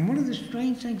 And one of the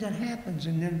strange things that happens,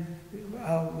 and then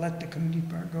I'll let the community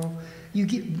part go, you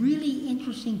get really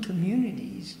interesting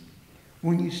communities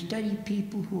when you study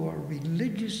people who are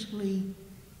religiously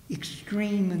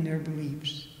extreme in their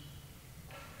beliefs.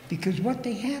 Because what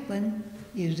they happen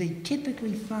is they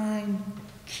typically find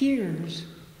cures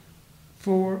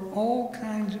for all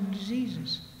kinds of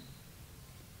diseases.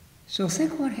 So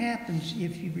think what happens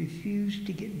if you refuse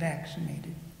to get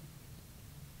vaccinated.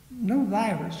 No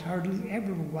virus hardly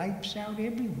ever wipes out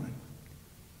everyone.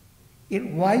 It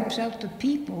wipes out the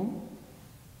people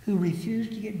who refuse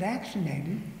to get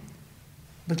vaccinated,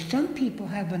 but some people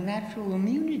have a natural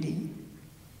immunity,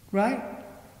 right?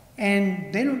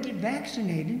 And they don't get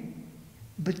vaccinated,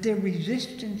 but their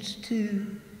resistance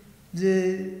to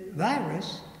the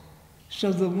virus,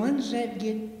 so the ones that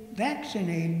get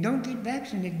vaccinated, don't get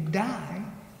vaccinated, die,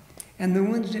 and the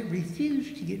ones that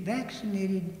refuse to get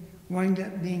vaccinated wind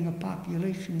up being a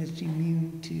population that's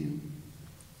immune to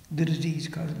the disease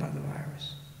caused by the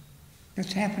virus.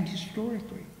 That's happened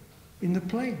historically in the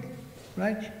plague,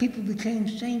 right? People became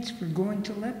saints for going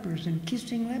to lepers and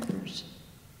kissing lepers.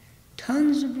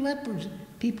 Tons of lepers,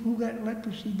 people who got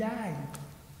leprosy died.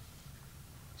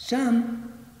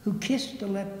 Some who kissed the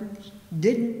lepers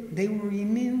didn't, they were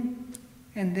immune,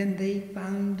 and then they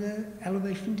found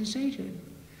elevation to sainthood.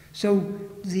 So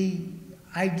the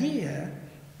idea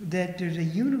that there's a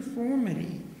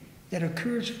uniformity that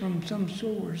occurs from some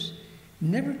source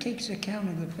never takes account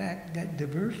of the fact that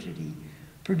diversity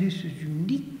produces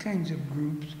unique kinds of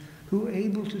groups who are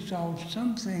able to solve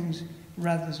some things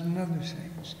rather than other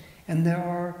things. And there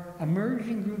are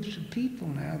emerging groups of people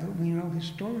now that we know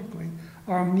historically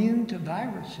are immune to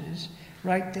viruses,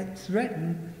 right, that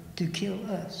threaten to kill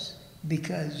us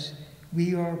because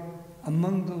we are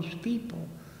among those people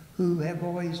who have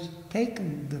always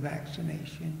taken the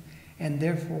vaccination and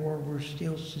therefore we're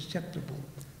still susceptible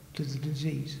to the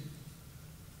disease.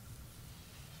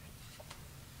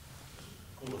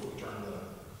 Cool if we turn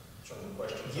the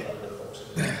questions over to folks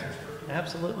in the audience.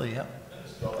 Absolutely, yep.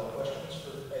 Do y'all have questions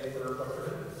for Abe or Dr.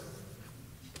 Hood?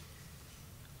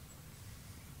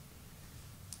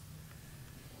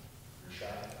 You're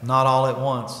shy. Not all at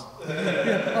once.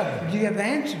 Oh, do you have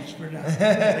answers for that?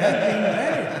 That'd be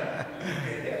better.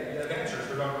 Yeah, you have answers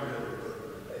for Dr. Hood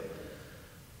or Abe.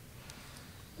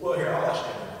 Well, here, I'll ask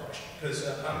you another question, because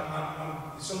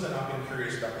I'm something I've been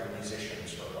curious about with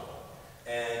musicians for a while.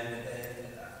 And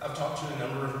I've talked to a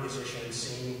number of musicians,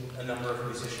 seen a number of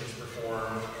musicians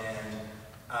perform, and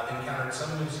I've encountered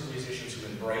some musicians who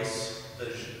embrace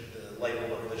the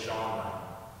label of the genre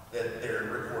that they're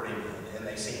recording in, and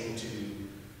they seem to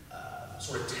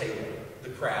sort of tailor the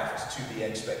craft to the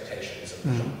expectations of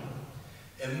the genre.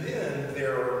 And then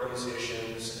there are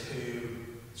musicians who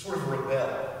sort of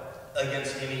rebel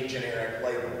against any generic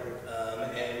label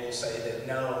and will say that,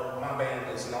 no, my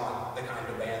band is not the kind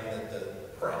of band that the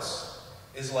press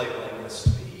is labeling us to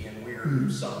be, and we're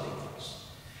something else.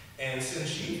 And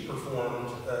since you've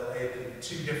performed in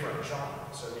two different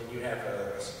genres, I mean, you have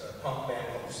a punk band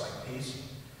called The Psych Piece,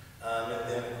 and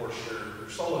then, of course, your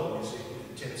solo music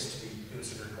tends to be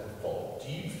considered more folk.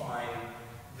 Do you find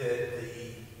that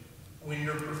when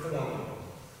you're performing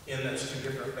in those two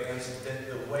different bands, that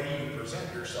the way you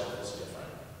present yourself is different?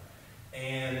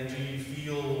 And do you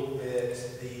feel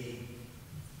that the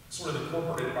sort of the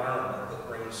corporate environment that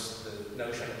brings the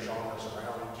notion of genres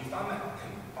around, do you find that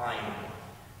confining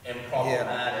and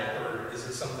problematic, or is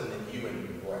it something that you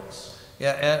embrace?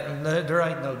 Yeah, there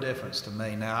ain't no difference to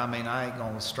me now. I mean, I ain't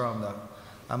gonna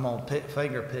I'm gonna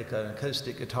finger pick an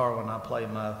acoustic guitar when I play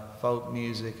my folk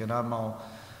music, and I'm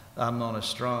gonna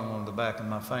strum on the back of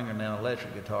my fingernail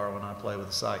electric guitar when I play with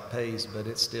the Psych Piece, but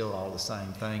it's still all the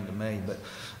same thing to me. But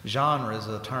genres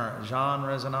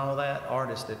and all that,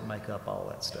 artists didn't make up all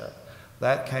that stuff.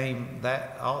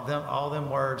 All them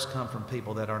words come from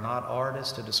people that are not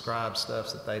artists to describe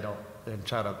stuff that they don't, and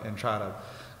try to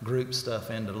group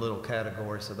stuff into little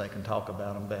categories so they can talk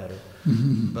about them better.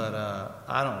 But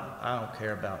I don't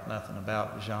care about nothing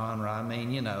about genre. I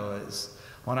mean, you know,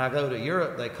 when I go to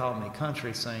Europe, they call me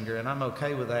country singer, and I'm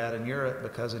okay with that in Europe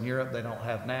because in Europe they don't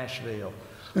have Nashville.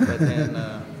 But then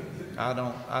I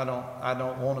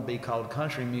don't want to be called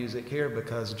country music here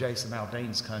because Jason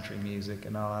Aldean's country music,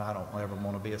 and I don't ever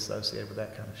want to be associated with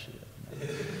that kind of shit.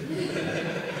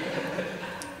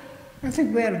 I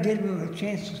think we ought to give them a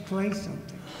chance to play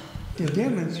something, to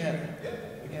demonstrate. Yeah,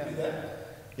 we can do that.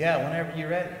 Yeah, whenever you're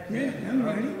ready. Yeah, I'm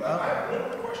ready. I have one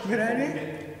more question Good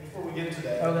idea. before we get to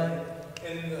that. Okay.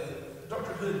 And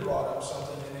Dr. Hood brought up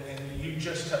something, and you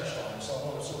just touched on it, so I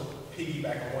want to sort of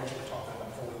piggyback on what you were talking about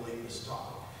before we leave this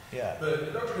topic. Yeah.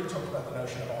 But Dr. Hood talked about the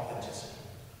notion of authenticity.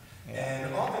 Yeah.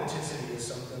 And authenticity is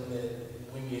something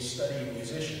that when you study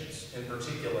musicians in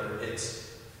particular, it's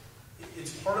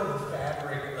part of the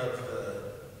fabric of the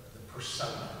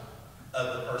persona of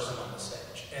the person on the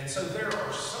stage. And so there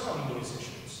are some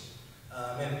musicians,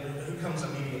 and who comes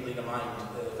immediately to mind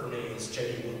for me is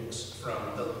J.D. Wilkes from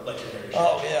the legendary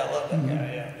Oh, yeah, I love that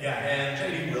guy, yeah. Yeah, and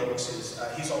J.D. Wilkes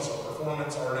he's also a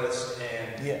performance artist,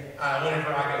 and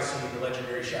whenever I go see the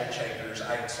legendary Shack Shakers,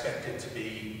 I expect it to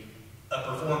be a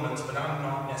performance, but I'm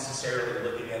not necessarily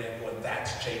looking at it going,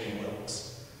 that's J.D. Wilkes.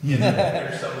 You know,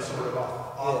 there's some sort of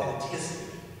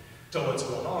authenticity to what's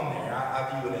going on there.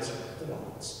 I view it as a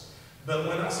performance. But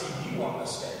when I see you on the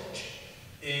stage,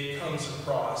 it comes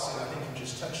across, and I think you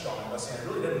just touched on it by saying it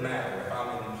really doesn't matter if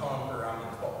I'm in punk or I'm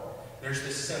in folk. There's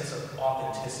this sense of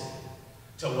authenticity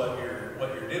to what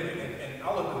you're doing. And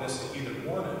I'll open this to either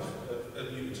one of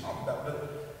you to talk about.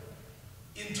 But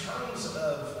in terms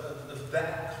of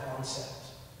that concept,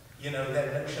 you know,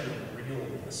 that notion of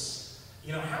realness.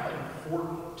 You know, how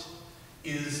important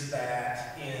is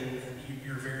that in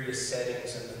your various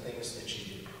settings and the things that you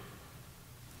do?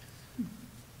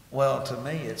 Well, to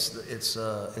me, it's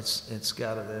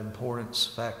got the importance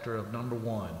factor of number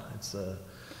one. It's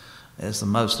the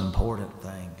most important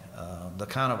thing. The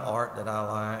kind of art that I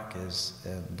like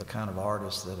and the kind of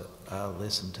artists that I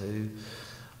listen to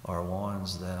are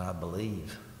ones that I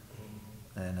believe.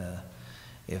 And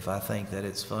if I think that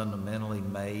it's fundamentally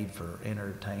made for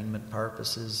entertainment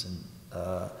purposes,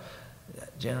 and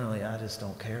generally I just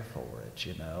don't care for it,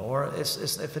 you know. Or it's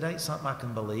if it ain't something I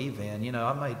can believe in, you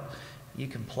know. You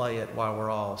can play it while we're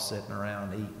all sitting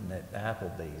around eating at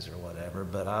Applebee's or whatever.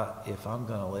 But if I'm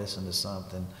going to listen to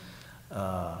something,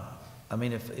 I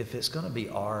mean, if it's going to be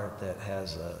art that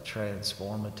has a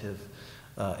transformative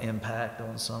impact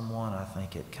on someone, I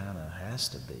think it kind of has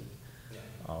to be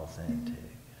authentic.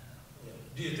 Yeah.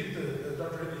 Do you think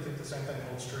Dr. Do you think the same thing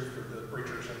holds true for the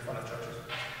preachers in front of churches?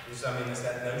 Is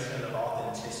that notion of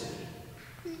authenticity?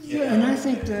 Yeah, and I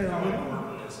think that how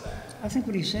important is that? I think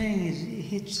what he's saying is it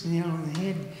hits the nail on the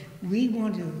head.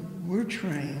 We're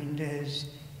trained as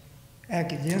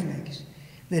academics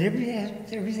that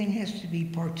everything has to be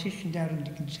partitioned out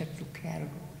into conceptual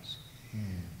categories.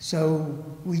 So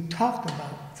we talk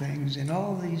about things in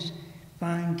all these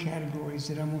fine categories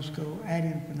that almost go ad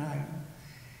infinitum.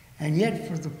 And yet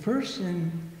for the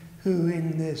person who,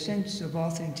 in the sense of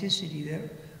authenticity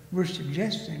that we're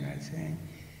suggesting, I think,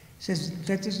 says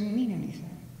that doesn't mean anything.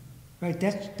 Right,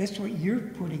 that's what you're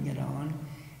putting it on.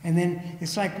 And then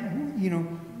it's like, you know,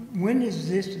 when is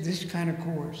this kind of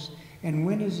course? And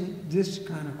when is it this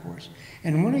kind of course?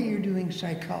 And when are you doing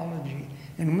psychology?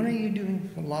 And when are you doing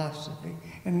philosophy?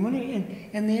 And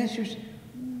and the answer is,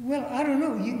 well, I don't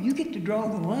know. You get to draw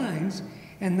the lines,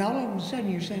 and all of a sudden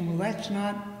you're saying, well, that's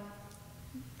not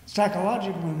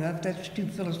psychological enough, that's too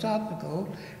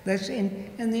philosophical.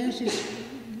 And the answer is,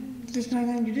 there's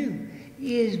nothing to do.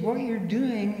 Is what you're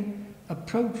doing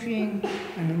approaching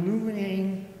and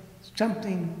illuminating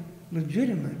something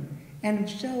legitimate? And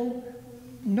if so,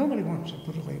 nobody wants to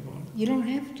put a label on it. You don't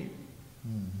have to.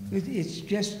 Mm-hmm. It's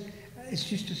just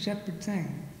a separate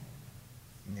thing.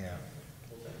 Yeah.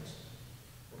 Well, thanks.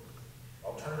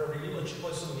 I'll turn it over to you. Let you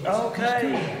play some music. Okay.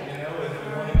 You know, if you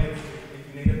want to, if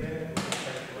you need a minute, we can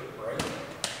take a quick break.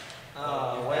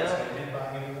 Well, by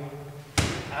anyone?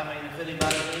 I mean, if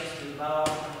anybody needs to, by all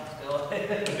means, go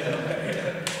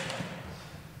ahead.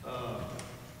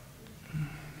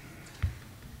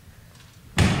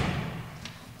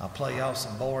 I'll play y'all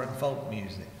some boring folk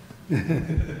music.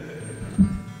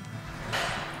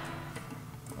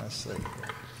 Let's see.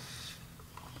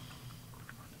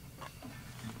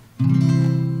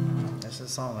 That's a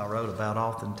song I wrote about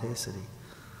authenticity.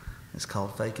 It's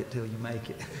called Fake It Till You Make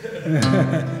It.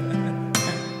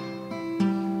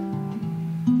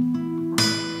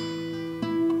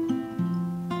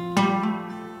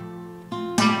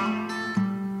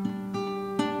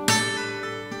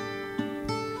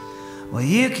 Well,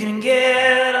 you can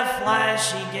get a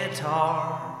flashy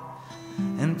guitar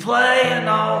and play in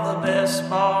all the best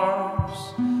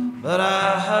bars, but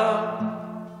I hope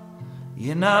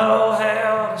you know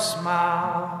how to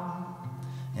smile,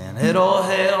 and it'll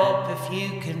help if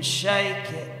you can shake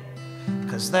it,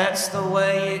 'cause that's the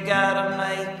way you gotta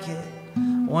make it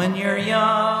when you're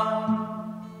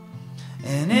young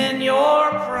and in your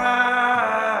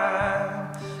prime,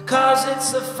 'cause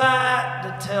it's a fight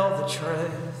to tell the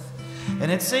truth. And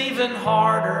it's even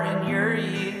harder in your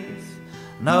youth.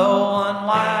 No one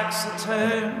likes a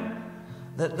tune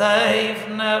that they've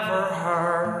never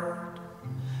heard,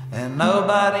 and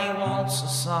nobody wants a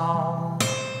song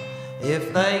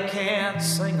if they can't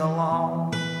sing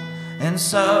along. And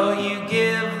so you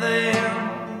give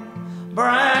them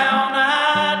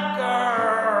Brown-Eyed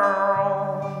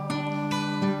Girl.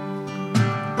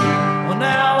 Well,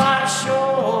 now I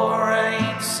sure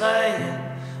ain't saying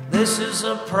this is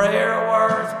a prayer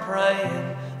worth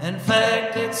praying. In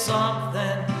fact, it's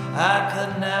something I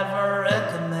could never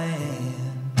recommend.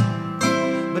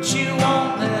 But you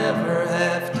won't ever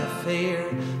have to fear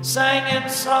singing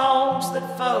songs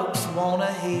that folks want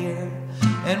to hear.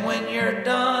 And when you're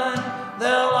done,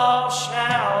 they'll all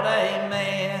shout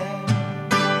amen.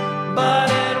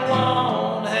 But it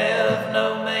won't have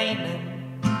no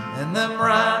meaning, and them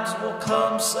rhymes will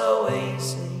come so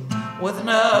easy with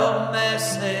no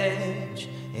message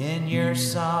in your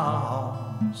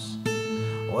songs.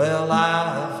 Well,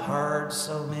 I've heard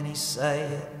so many say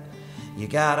it, you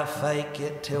gotta fake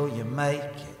it till you make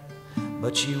it,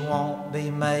 but you won't be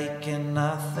making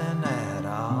nothing at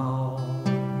all.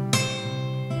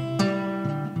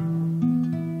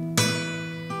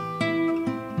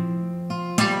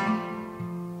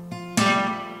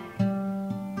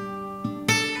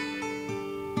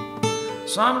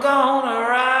 So I'm gonna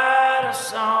write a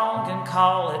song and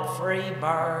call it Free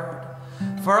Bird,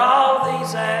 for all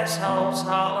these assholes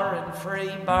hollering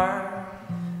free bird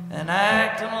and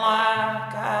acting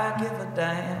like I give a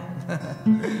damn.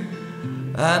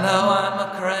 I know I'm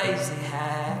a crazy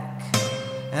hack,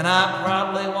 and I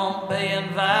probably won't be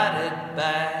invited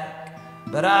back,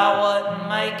 but I wasn't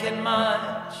making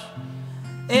much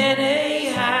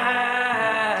anyhow,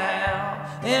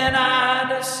 and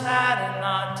I decided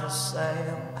not to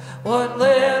sell what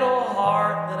little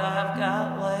heart that I've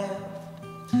got left,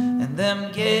 and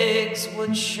them gigs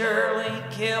would surely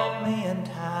kill me in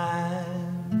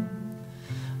time.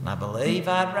 And I believe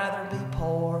I'd rather be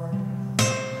poor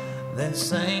than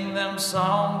sing them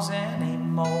songs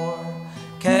anymore,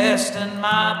 casting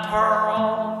my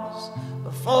pearls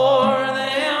before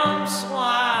them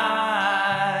swine.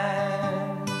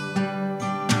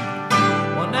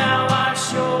 Well, now I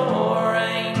sure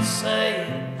ain't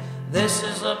saying this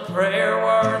is a prayer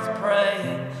worth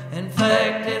praying. In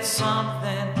fact, it's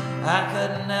something I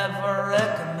could never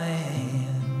recommend.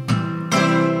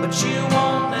 But you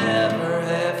won't ever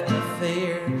have to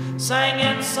fear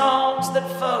singing songs that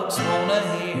folks wanna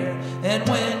hear, and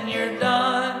when you're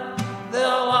done,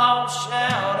 they'll all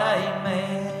shout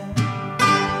amen.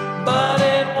 But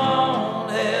it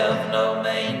won't have no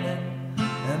meaning,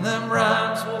 and them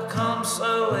rhymes will come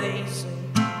so easy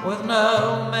with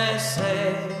no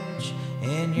message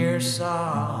in your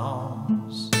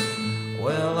songs.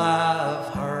 Well,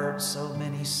 I've heard so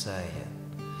many say it,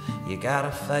 you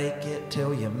gotta fake it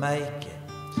till you make it,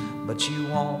 but you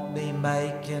won't be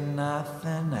making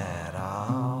nothing at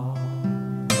all.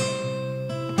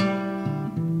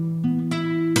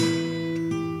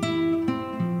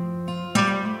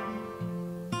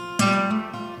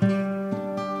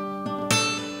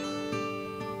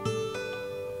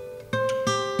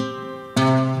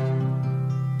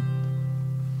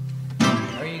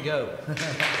 There you go.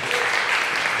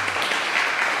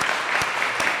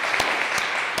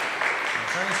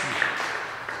 Thank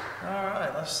you. All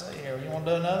right, let's see here. You want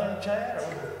to do another one, Chad?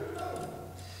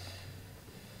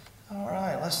 All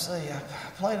right, let's see. I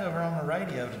played over on the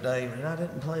radio today, but I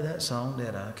didn't play that song,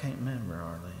 did I? I can't remember,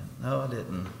 Arlene. No, I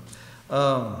didn't.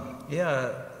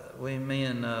 Yeah, me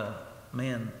and.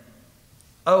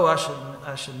 Oh,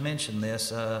 I should mention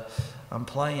this. I'm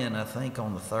playing, I think,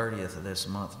 on the 30th of this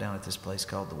month down at this place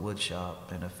called the Wood Shop,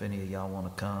 and if any of y'all want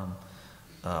to come,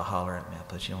 holler at me. I'll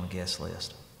put you on the guest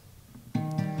list.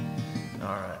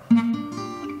 All right.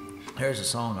 Here's a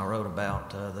song I wrote about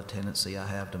the tendency I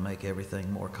have to make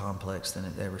everything more complex than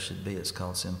it ever should be. It's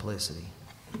called Simplicity.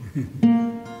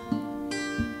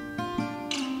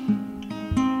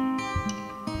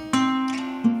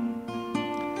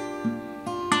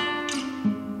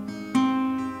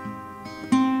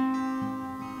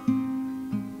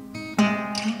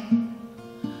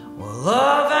 Well,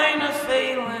 love ain't a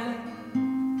feeling.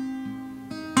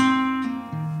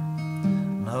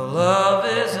 No, love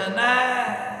is an act.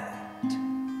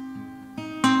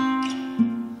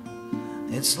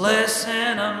 It's less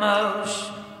an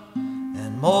emotion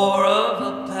and more of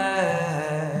a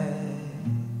pact.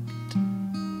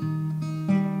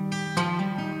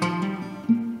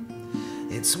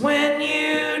 It's when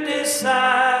you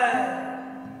decide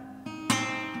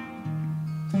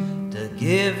to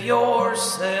give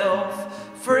yourself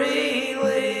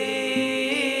freely.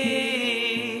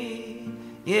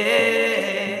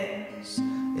 Yes,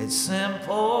 it's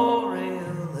simple,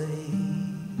 really.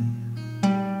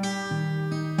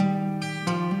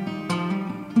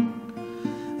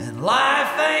 And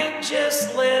life ain't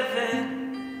just living.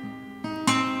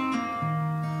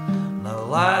 No,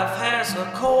 life has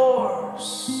a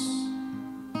course.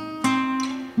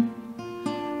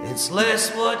 It's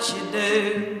less what you do,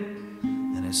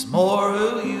 and it's more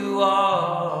who you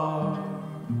are.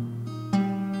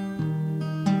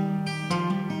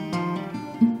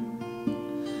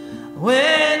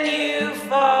 When you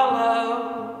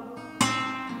follow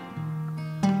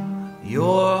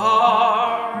your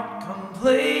heart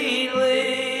completely,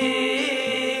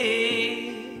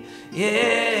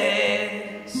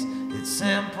 yes, it's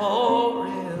simple,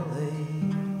 really.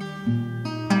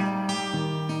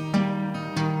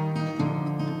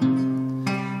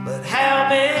 But how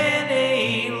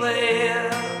many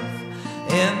live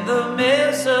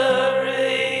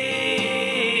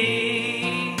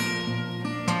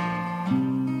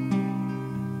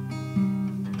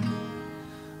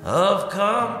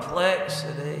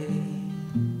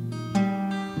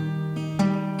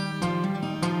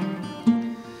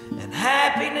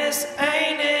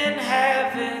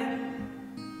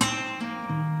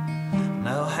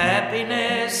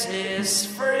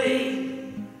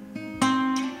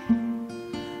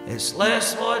It's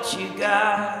less what you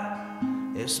got,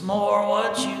 it's more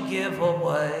what you give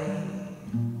away.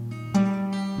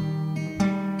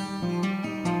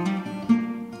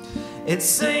 It's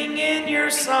singing your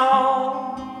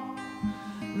song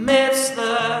amidst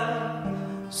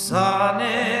the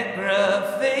sonic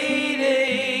graffiti.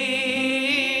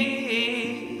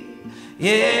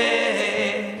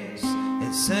 Yes,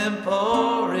 it's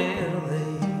simple, really.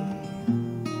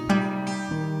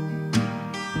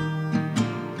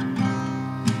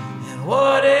 And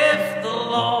what if the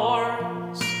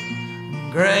Lord's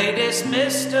greatest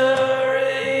mystery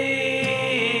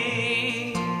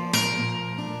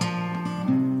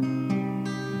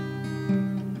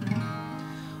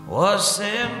was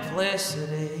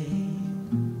simplicity?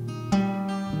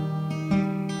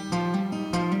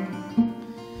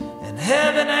 And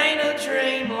heaven ain't a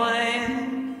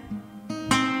dreamland,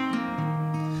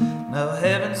 no,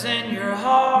 heaven's in your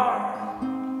heart.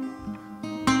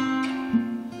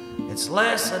 It's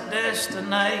less a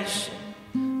destination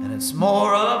and it's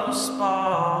more of a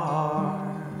spark.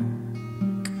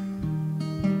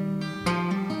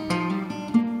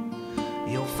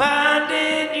 You'll find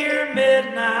in your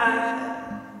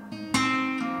midnight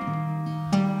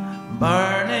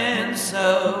burning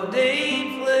so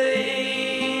deeply.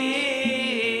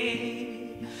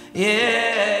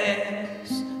 Yes,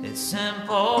 it's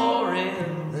simple,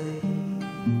 really.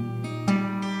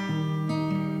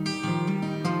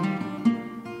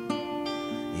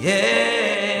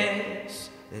 Yes,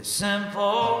 it's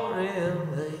simple,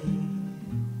 really.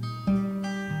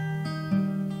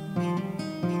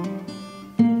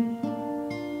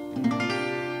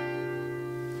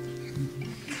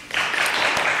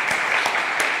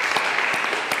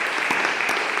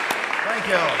 Thank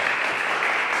y'all.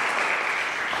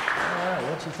 All right,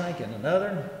 what you thinking?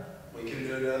 Another? We can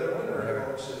do another one, or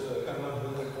folks have come up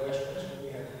with any questions. We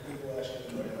have people asking,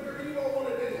 whatever you all want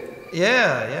to do.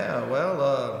 Yeah, well,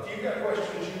 If you've got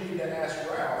questions you need to ask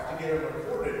Ralph to get them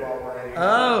recorded while we're in here, Oh.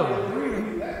 feel free to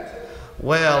do that too.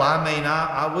 well, I mean,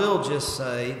 I will just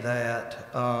say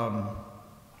that,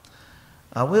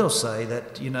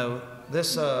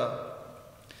 this,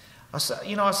 I set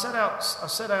out,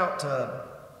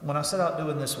 when I set out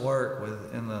doing this work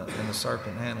in the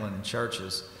serpent handling in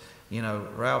churches,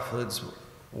 Ralph Hood's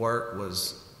work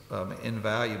was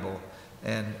invaluable,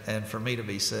 and for me to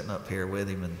be sitting up here with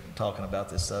him and talking about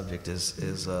this subject is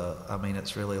it's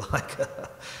really like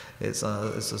it's kind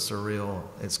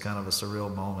of a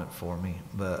surreal moment for me,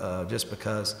 but just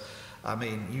because. I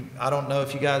don't know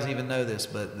if you guys even know this,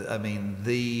 but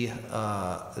the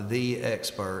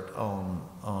expert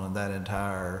on that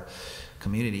entire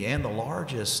community and the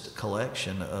largest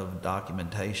collection of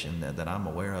documentation that I'm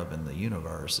aware of in the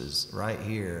universe is right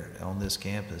here on this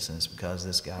campus, and it's because of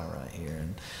this guy right here.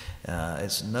 And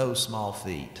it's no small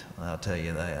feat, I'll tell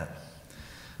you that.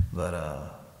 But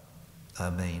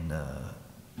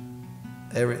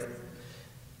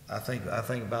I think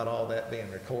about all that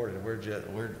being recorded. We're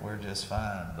just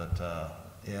fine. But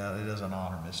yeah, it is an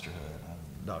honor, Mr. Hood,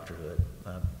 Dr. Hood.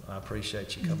 I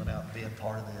appreciate you coming out and being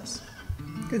part of this.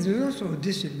 Because there's also a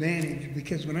disadvantage,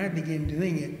 because when I began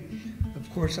doing it, of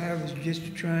course, I was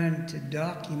just trying to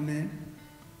document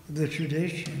the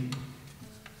tradition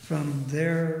from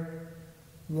their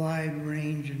wide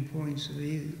range and points of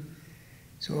view.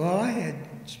 So all I had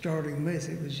starting with,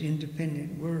 it was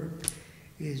independent work,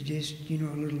 is just, a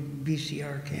little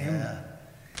VCR camera.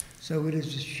 Yeah. So it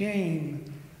is a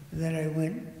shame that I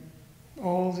went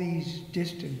all these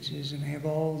distances and have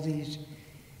all these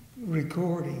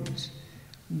recordings,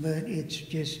 but it's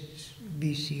just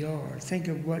VCR. Think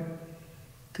of what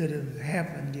could have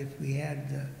happened if we had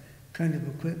the kind of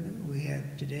equipment we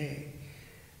have today.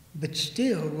 But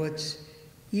still, what's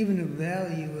even the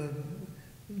value of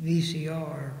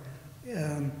VCR,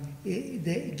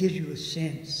 it gives you a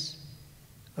sense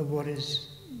of what is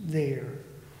there,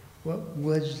 what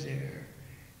was there.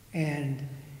 And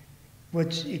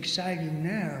what's exciting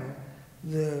now,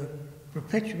 the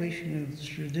perpetuation of the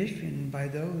tradition by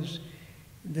those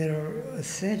that are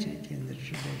authentic in the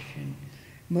tradition.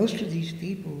 Most of these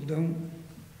people don't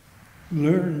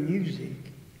learn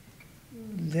music.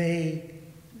 They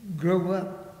grow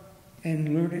up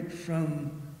and learn it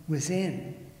from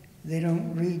within. They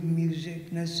don't read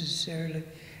music necessarily.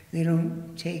 They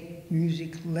don't take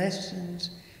music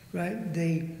lessons, right?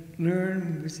 They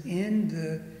learn within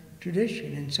the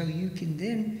tradition. And so you can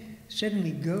then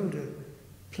suddenly go to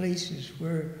places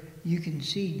where you can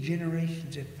see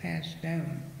generations have passed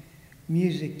down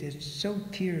music that's so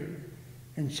pure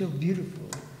and so beautiful.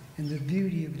 And the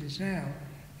beauty of this now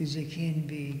is it can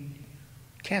be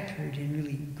captured in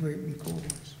really great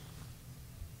recordings.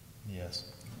 Yes.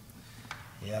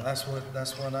 Yeah, that's what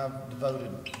I've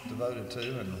devoted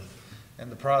to,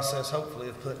 and the process, hopefully,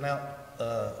 of putting out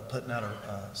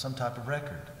some type of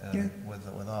record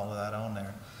with all of that on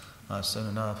there soon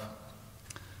enough.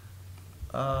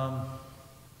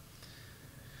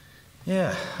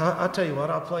 Yeah, I'll tell you what.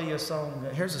 I'll play you a song.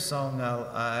 Here's a song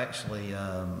I actually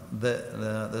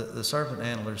the Serpent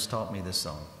Antlers taught me this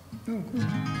song. Oh, cool.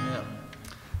 Yeah.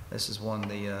 This is one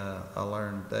I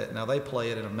learned that. Now they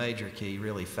play it in a major key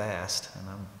really fast, and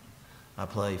I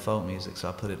play folk music, so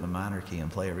I put it in a minor key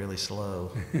and play it really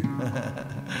slow.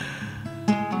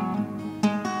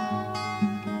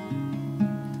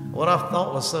 What I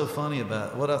thought was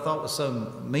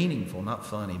so meaningful, not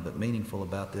funny, but meaningful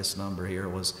about this number here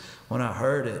was when I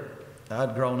heard it.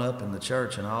 I'd grown up in the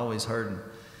church, and I always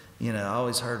heard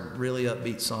really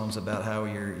upbeat songs about how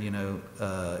you're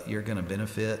going to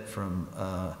benefit from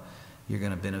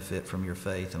your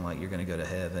faith, and like you're going to go to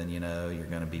heaven, you're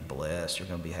going to be blessed, you're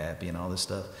going to be happy, and all this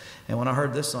stuff. And when I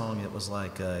heard this song, it was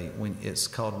like it's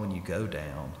called "When You Go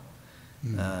Down,"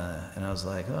 and I was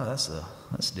like, oh,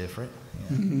 that's different,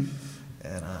 and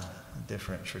a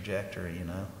different trajectory,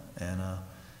 and I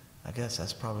guess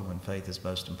that's probably when faith is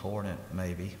most important,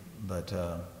 maybe, but.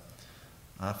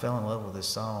 I fell in love with this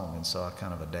song, and so I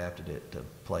kind of adapted it to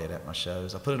play it at my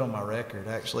shows. I put it on my record.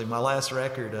 Actually, my last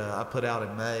record I put out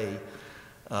in May,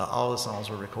 all the songs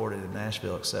were recorded in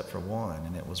Nashville except for one,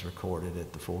 and it was recorded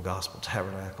at the Full Gospel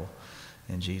Tabernacle.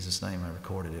 In Jesus' name, I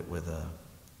recorded it with a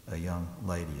young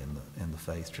lady in the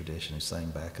faith tradition who sang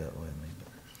backup with me.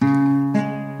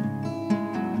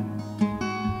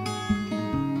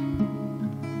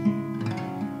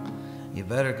 You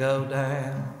better go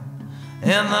down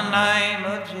in the name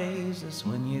of Jesus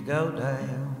when you go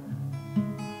down.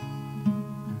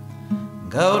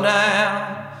 Go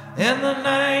down in the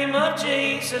name of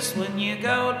Jesus when you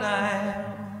go down.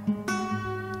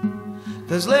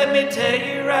 'Cause let me tell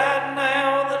you right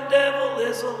now, the devil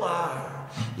is a liar.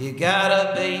 You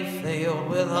gotta be filled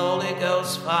with Holy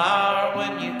Ghost fire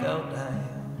when you go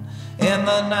down. In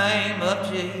the name of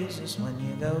Jesus when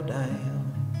you go down.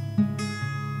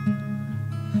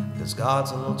 'Cause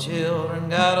God's little children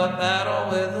got a battle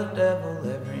with the devil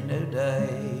every new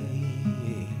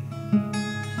day.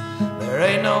 There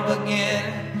ain't no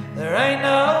beginning, there ain't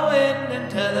no ending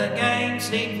to the games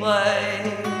he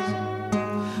plays.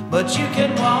 But you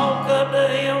can walk up to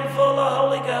him full of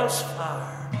Holy Ghost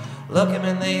fire, look him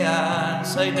in the eye and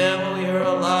say, devil, you're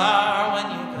a liar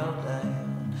when you go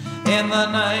down. In the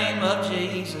name of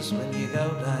Jesus when you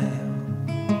go down.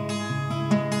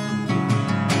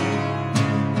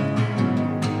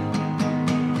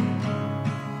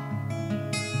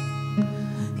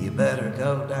 Better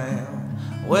go down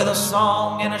with a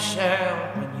song and a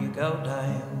shout when you go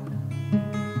down.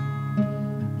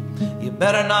 You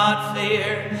better not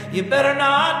fear, you better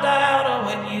not doubt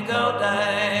when you go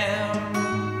down.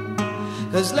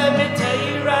 'Cause let me tell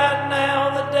you right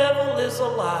now, the devil is a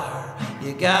liar.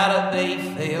 You gotta be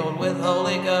filled with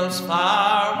Holy Ghost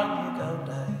fire when you go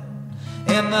down.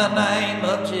 In the name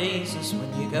of Jesus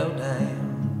when you go down.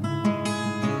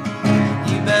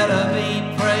 You better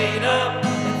be prayed up,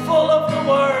 full of the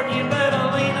word. You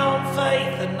better lean on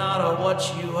faith and not on what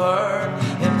you heard.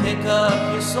 And pick up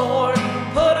your sword,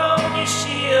 put on your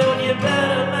shield. You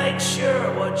better make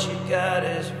sure what you got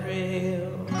is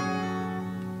real.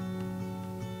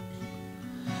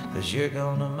 'Cause you're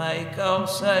gonna make old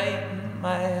Satan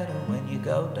mad when you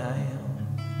go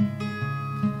down.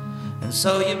 And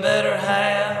so you better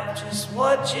have just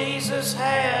what Jesus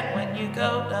had when you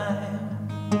go down.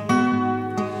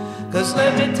 'Cause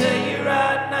let me tell you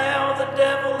right now, the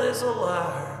devil is a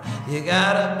liar. You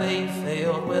gotta be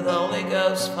filled with Holy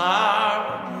Ghost fire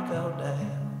when you go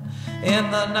down. In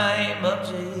the name of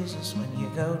Jesus when you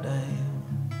go down.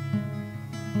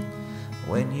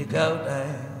 When you go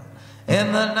down.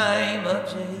 In the name of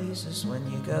Jesus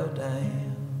when you go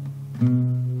down.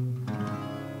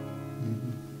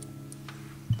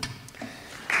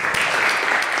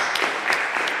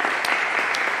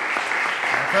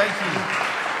 Thank you.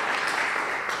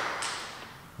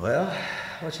 Well,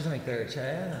 what you think there,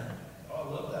 Chad? Oh, I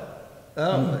love that.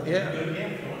 Oh, yeah. Do it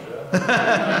again if you want to.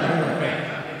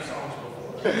 songs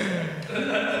before.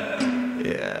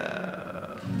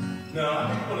 Yeah. No,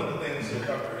 I think one of the things that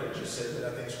Dr. Ed just said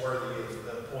that I think is worthy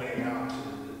of pointing out to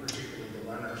particularly the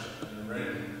learners in the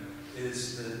room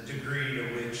is the degree to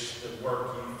which the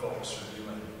work you folks are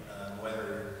doing,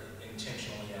 whether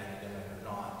intentionally academic or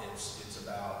not, it's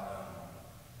about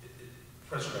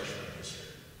preservation of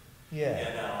history. Yeah.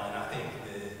 And I think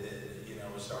that,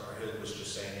 as Dr. Hood was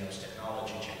just saying, as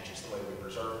technology changes, the way we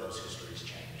preserve those histories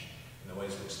change, and the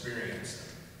ways we experience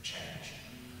them change.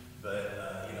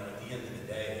 But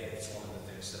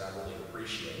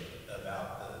appreciate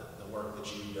about the work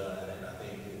that you've done, and I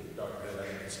think, Dr. Hood, I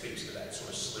think it speaks to that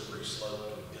sort of slippery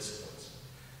slope of disciplines.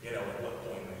 You know, at what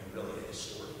point are you really a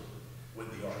historian with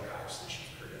the archives that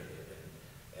you've created?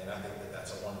 And I think that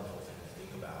that's a wonderful thing to think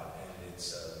about, and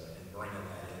it's and bringing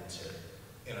that into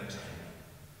entertainment,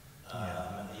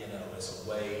 you know, as a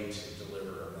way to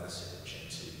deliver a message and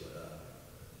to,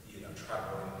 you know, try to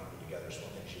bring people together. So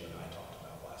one thing you and I talked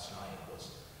about last night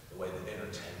was the way that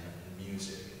entertainment and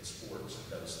music and sports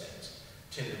and those things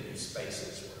tend to be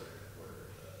spaces where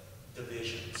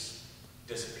divisions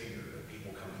disappear and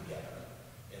people come together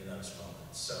in those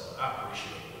moments. So I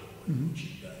appreciate what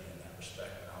you've done in that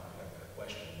respect. And I don't think I've got a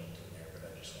question linked in there, but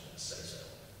I just wanted to say so.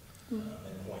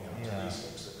 And point out to these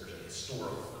folks that there's a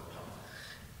historical component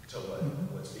to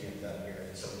what's being done here.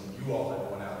 And so when you all are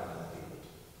going out into the field,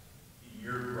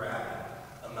 you're grabbing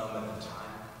a moment in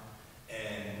time.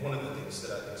 And one of the things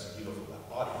that I think is beautiful about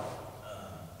audio,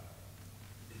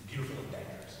 beautiful and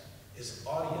dangerous, is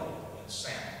audio and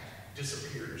sound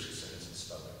disappears as soon as it's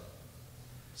spoken.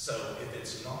 So if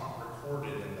it's not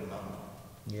recorded in the moment,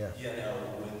 you know,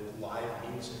 with live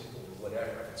music or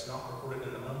whatever, if it's not recorded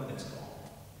in the moment, it's gone.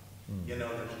 You know,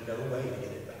 there's no way to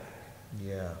get it back.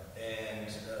 Yeah.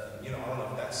 And, you know, I don't know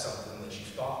if that's something that you've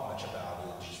thought much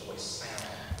about, is just the way sound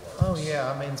works. Oh yeah,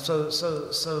 I mean, so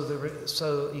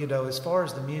you know, as far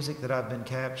as the music that I've been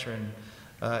capturing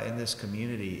in this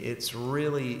community, it's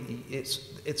really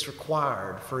it's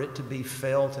required for it to be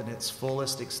felt in its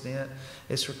fullest extent.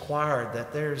 It's required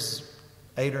that there's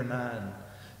 8 or 9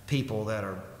 people that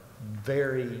are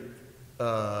very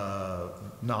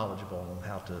knowledgeable on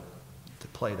how to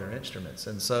play their instruments,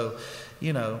 and so,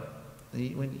 you know.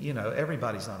 You know,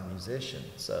 everybody's not a musician,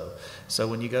 so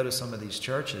when you go to some of these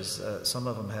churches, some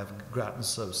of them have gotten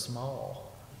so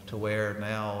small to where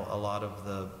now a lot of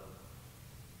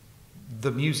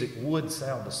the music would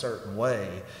sound a certain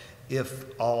way if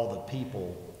all the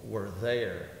people were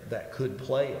there that could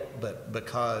play it, but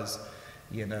because,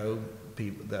 you know,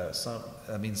 so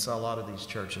a lot of these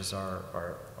churches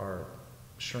are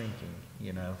shrinking,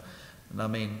 you know. And I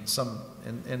mean,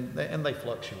 and they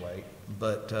fluctuate,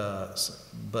 but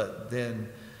then,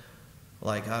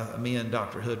 like me and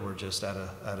Dr. Hood were just at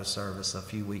a service a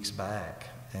few weeks back,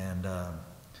 and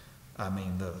I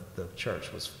mean the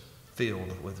church was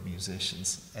filled with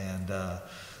musicians, and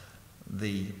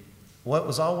what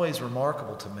was always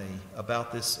remarkable to me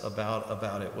about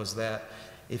it was that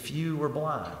if you were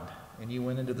blind and you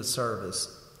went into the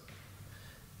service,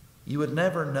 you would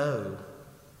never know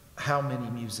how many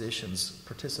musicians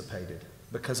participated,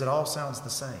 because it all sounds the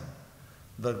same.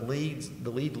 The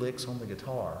lead licks on the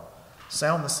guitar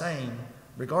sound the same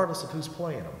regardless of who's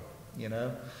playing them, you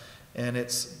know. And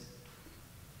that's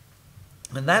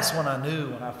when I knew,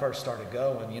 when I first started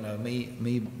going, you know,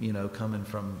 me you know, coming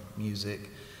from music,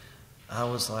 I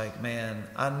was like, man,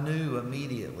 I knew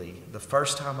immediately the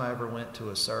first time I ever went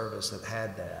to a service that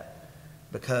had that,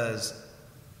 because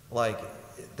like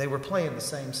they were playing the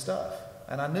same stuff.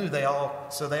 And I knew they all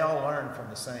learned from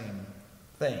the same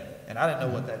thing. And I didn't know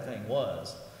what that thing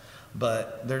was.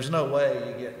 But there's no way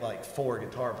you get like 4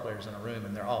 guitar players in a room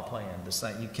and they're all playing the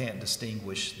same. You can't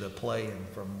distinguish the playing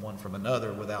from one from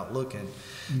another without looking.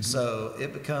 So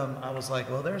I was like,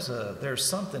 well, there's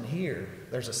something here.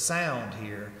 There's a sound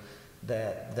here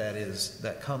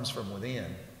that comes from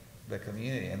within the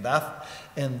community.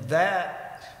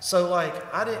 So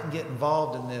like I didn't get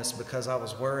involved in this because I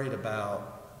was worried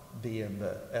about being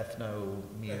the ethno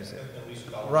music.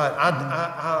 Right.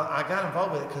 I got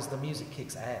involved with it because the music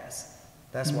kicks ass.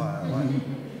 That's why I like it.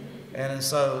 And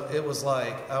so it was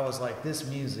like, I was like, this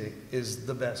music is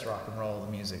the best rock and roll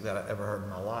music that I've ever heard in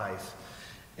my life.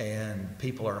 And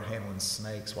people are handling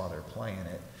snakes while they're playing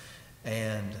it.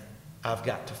 And I've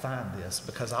got to find this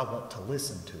because I want to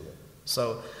listen to it.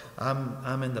 So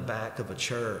I'm in the back of a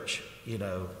church, you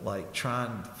know, like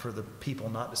trying for the people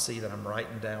not to see that I'm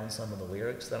writing down some of the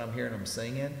lyrics that I'm hearing them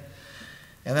singing.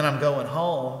 And then I'm going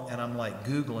home and I'm like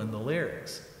Googling the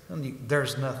lyrics. And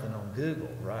there's nothing on Google,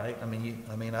 right?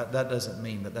 That doesn't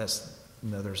mean that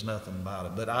there's nothing about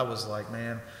it. But I was like,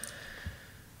 man,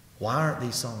 why aren't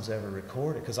these songs ever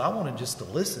recorded? Because I wanted just to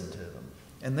listen to them.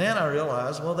 And then I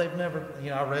realized, well, they've never,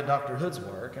 I read Dr. Hood's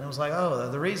work, and I was like, oh,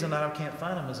 the reason I can't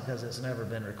find them is because it's never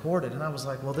been recorded. And I was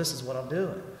like, well, this is what I'm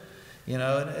doing,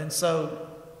 and so,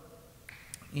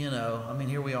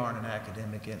 here we are in an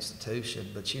academic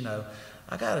institution, but,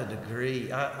 I got a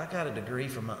degree. I got a degree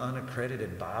from an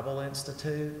unaccredited Bible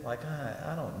institute. Like,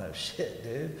 I don't know shit,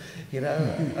 dude.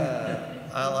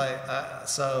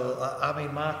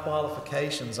 My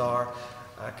qualifications are,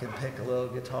 I can pick a little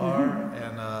guitar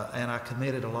and I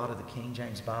committed a lot of the King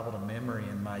James Bible to memory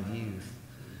in my youth.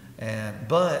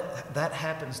 But that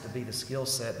happens to be the skill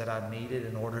set that I needed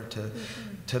in order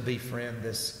to befriend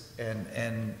this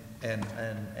and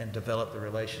develop the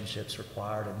relationships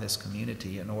required in this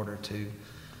community in order to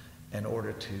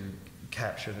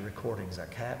capture the recordings I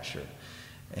captured.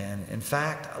 And in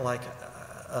fact, like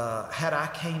had I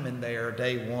came in there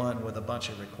day one with a bunch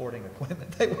of recording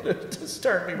equipment, they would have just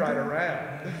turned me right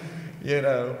around, you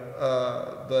know.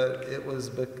 But it was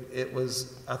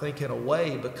I think in a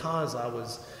way because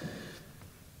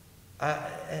I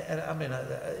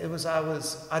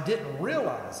didn't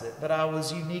realize it, but I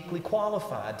was uniquely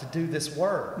qualified to do this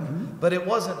work. Mm-hmm. But it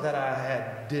wasn't that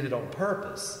I did it on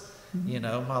purpose. Mm-hmm. You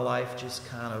know, my life just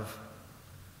kind of,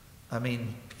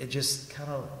 it just kind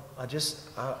of, I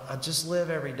just live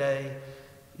every day,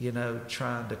 you know,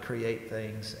 trying to create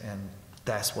things, and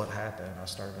that's what happened. I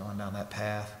started going down that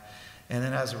path. And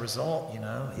then as a result, you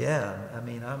know,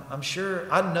 I'm sure,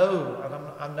 I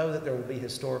know that there will be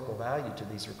historical value to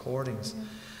these recordings, mm-hmm.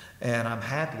 and I'm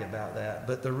happy about that.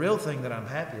 But the real thing that I'm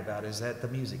happy about is that the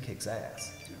music kicks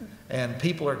ass. Sure. And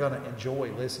people are going to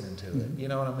enjoy listening to it, mm-hmm. you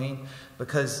know what I mean?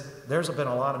 Because there's been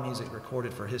a lot of music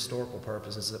recorded for historical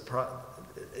purposes that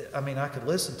I could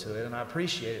listen to it and I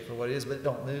appreciate it for what it is, but it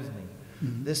don't move me.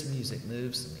 Mm-hmm. This music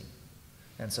moves me.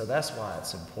 And so that's why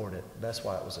it's important. That's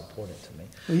why it was important to me.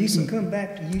 Well, you can come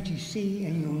back to UTC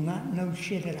and you'll not know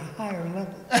shit at a higher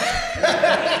level.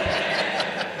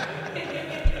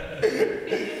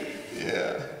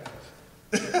 Yeah.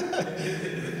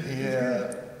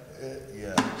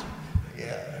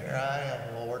 Here I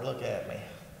am, Lord. Look at me.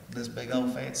 This big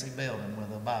old fancy building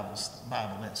with a Bible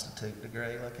Institute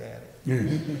degree. Look at it.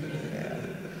 Yeah.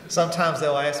 Sometimes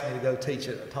they'll ask me to go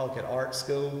talk at art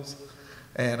schools.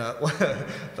 And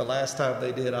the last time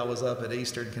they did, I was up at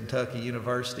Eastern Kentucky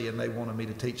University, and they wanted me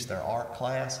to teach their art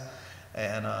class.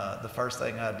 And the first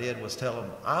thing I did was tell them,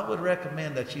 I would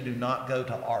recommend that you do not go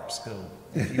to art school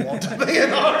if you want to be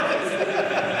an artist.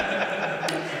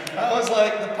 I was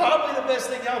like, probably the best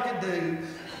thing y'all can do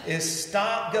is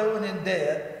stop going in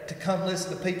debt to come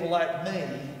listen to people like me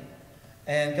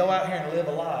and go out here and live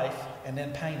a life and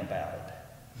then paint about it.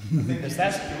 Because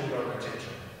that's your attention.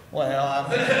 Well,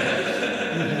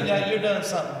 you're doing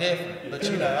something different, but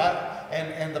you know,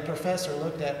 and the professor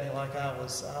looked at me like I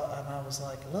was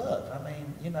like, look,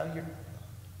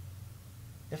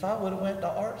 if I would have went to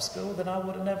art school, then I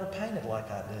would have never painted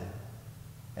like I do,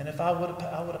 and if I would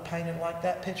have painted like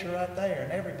that picture right there,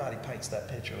 and everybody paints that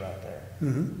picture right there.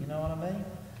 Mm-hmm. You know what I mean?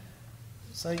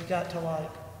 So you got to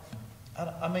I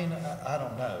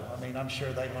don't know. I'm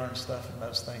sure they learn stuff in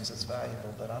those things that's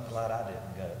valuable, but I'm glad I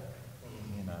didn't go.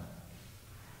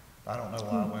 I don't know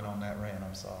why I went on that rant.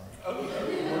 I'm sorry. Oh, yeah.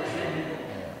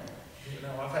 You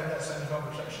know, I've had that same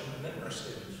conversation with numerous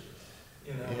students.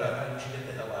 You know, about how you should get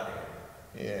the hell out of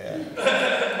here. Yeah.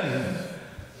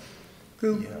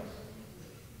 Cool. Yeah.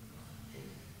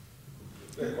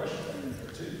 Good question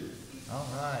there too. All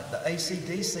right, the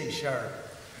AC/DC shirt.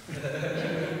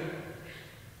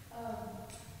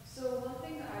 So one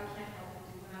thing that I can't help but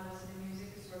do when I listen to music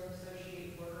is sort of associate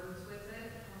words with it.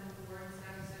 One of the words that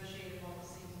I've associated while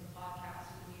listening to the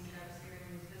podcast with the music I was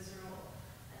hearing was visceral.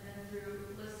 And then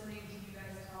through listening to you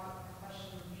guys talk, the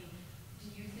question would be,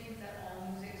 do you think that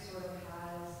all music sort of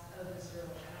has a visceral,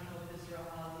 I don't know what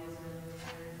viscerality is really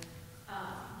weird,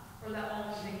 or that all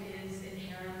music is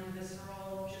inherently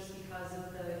visceral just because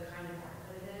of the kind of art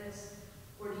that it is?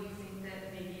 Or do you think that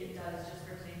maybe it does just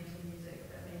pertain to music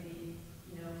that maybe,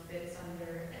 you know, fits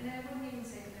under, and I wouldn't even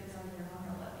say it fits under an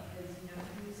umbrella because, you know,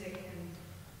 music and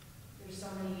there's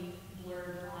so many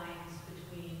blurred lines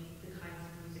between the kinds of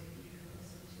music that you can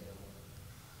listen to.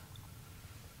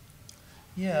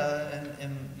 Yeah,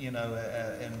 and you know,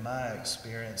 in my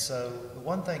experience, so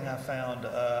one thing I found,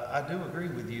 I do agree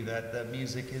with you that the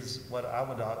music is what I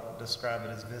would describe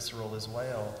it as visceral as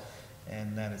well,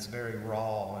 and that it's very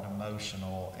raw and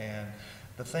emotional. And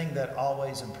the thing that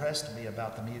always impressed me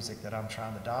about the music that I'm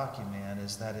trying to document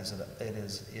is that it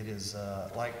is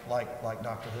like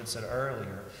Dr. Hood said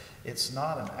earlier, it's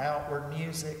not an outward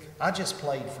music. I just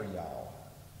played for y'all.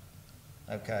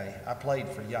 Okay, I played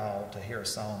for y'all to hear a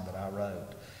song that I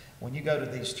wrote. When you go to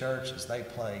these churches, they ain't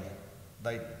playing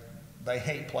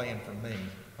for me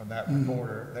or that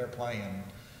recorder. They're playing.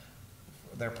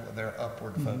 They're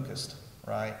upward focused,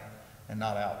 right, and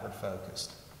not outward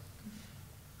focused.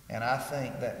 And I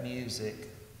think that music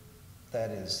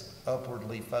that is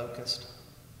upwardly focused,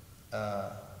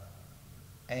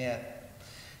 and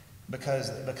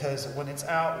because when it's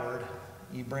outward,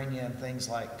 you bring in things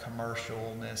like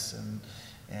commercialness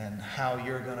and how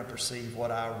you're going to perceive what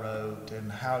I wrote,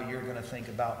 and how you're going to think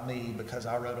about me because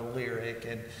I wrote a lyric,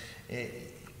 and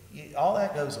all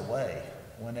that goes away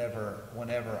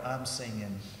whenever I'm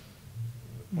singing,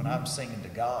 when I'm singing to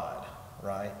God,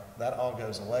 right? That all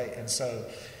goes away. And so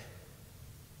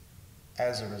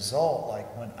as a result,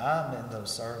 like when I'm in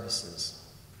those services,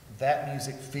 that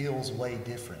music feels way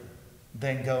different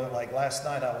than like last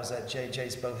night I was at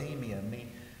JJ's Bohemia, me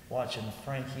watching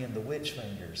Frankie and the Witch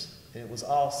Fingers. It was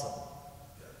awesome.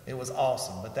 It was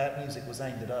awesome, but that music was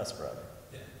aimed at us, brother.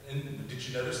 Yeah. And did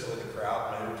you notice the way the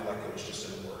crowd moved like it was just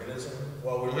an organism?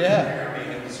 Well, we were Yeah. here. I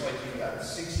mean, it was like you got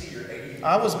 60 or 80.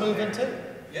 I was moving too.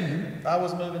 Yeah. I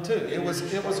was moving too. It was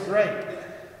great.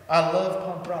 I love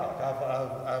punk rock.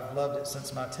 I've loved it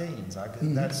since my teens.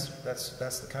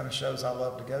 That's the kind of shows I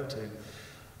love to go to.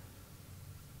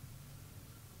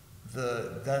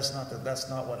 That's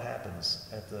not what happens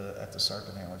at the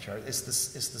Serpent Antler Church. It's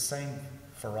the same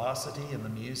ferocity in the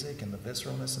music and the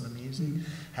visceralness in the music.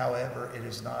 However, it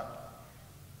is not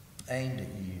aimed at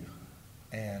you,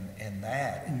 and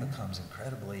it becomes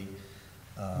incredibly.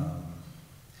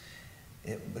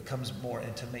 It becomes more,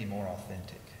 and to me, more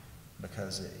authentic,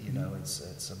 because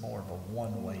it's a more of a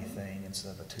one-way thing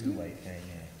instead of a two-way thing.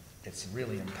 And it's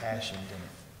really impassioned,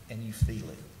 and you feel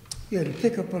it. Yeah, to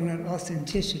pick up on that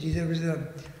authenticity, there was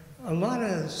a lot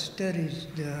of studies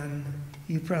done.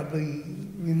 You probably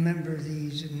remember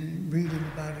these and reading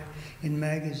about it in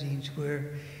magazines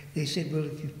where they said, well,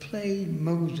 if you play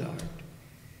Mozart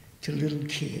to little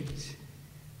kids,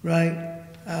 right,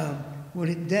 what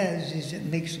it does is it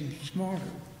makes them smarter.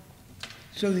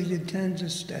 So they did tons of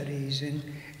studies, and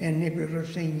everybody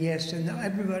was saying yes, and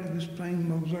everybody was playing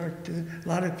Mozart. A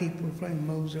lot of people were playing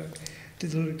Mozart to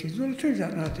the little kids. Well, it turns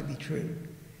out not to be true.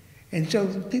 And so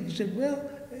people said, well,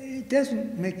 it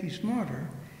doesn't make you smarter.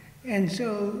 And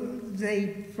so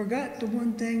they forgot the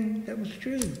one thing that was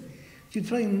true. If you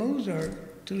play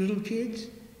Mozart to little kids,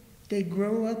 they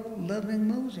grow up loving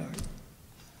Mozart.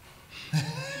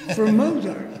 For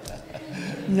Mozart.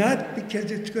 Not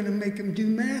because it's going to make them do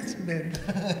math better.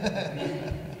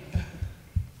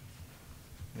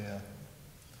 Yeah.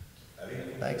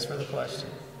 Thanks for the question.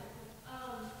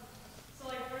 So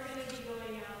like we're going to be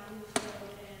going out in the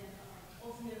field, and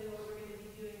ultimately what we're going to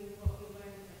be doing with what we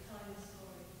learned is like telling the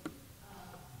story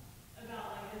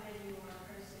about like a venue or a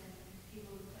person,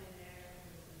 people who play there,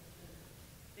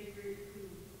 the group who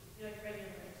like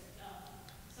regulars.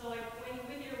 So like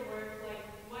with your work, like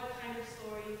what kind of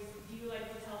stories do you like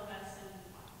to tell best and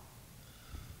why?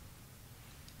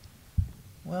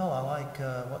 Well, I like,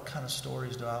 what kind of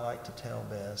stories do I like to tell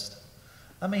best?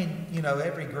 I mean,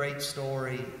 every great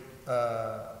story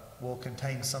will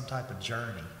contain some type of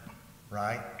journey,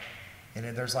 right? And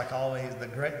then there's like always,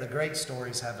 the great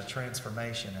stories have a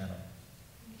transformation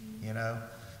in them,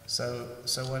 So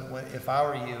if I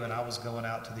were you and I was going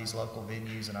out to these local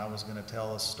venues and I was going to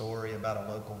tell a story about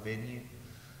a local venue,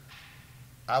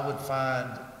 I would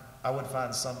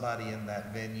find somebody in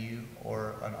that venue,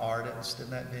 or an artist in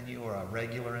that venue, or a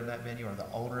regular in that venue, or the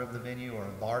owner of the venue, or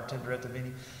a bartender at the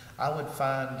venue. I would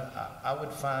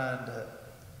find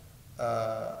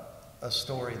a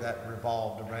story that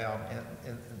revolved around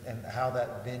and how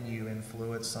that venue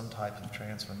influenced some type of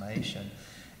transformation.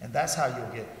 And that's how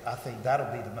you'll get, I think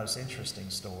that'll be the most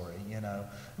interesting story, I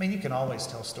mean, you can always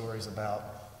tell stories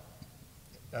about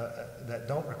that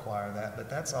don't require that, but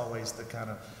that's always the kind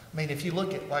of, I mean, if you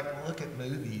look at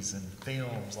movies and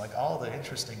films, like all the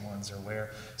interesting ones are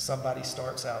where somebody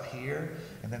starts out here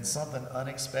and then something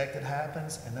unexpected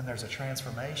happens and then there's a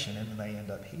transformation and then they end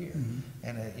up here.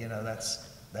 And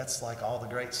that's like all the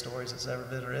great stories that's ever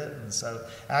been written. So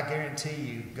I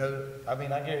guarantee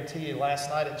you last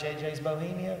night at JJ's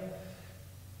Bohemia,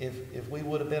 if we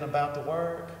would have been about to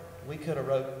work, we could have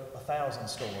wrote 1,000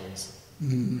 stories.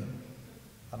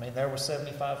 I mean, there were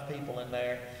 75 people in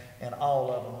there, and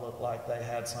all of them looked like they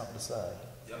had something to say.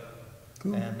 Yep.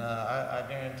 Cool. And I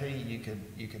guarantee you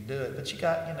could do it, but you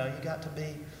got to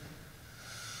be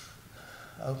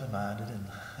open-minded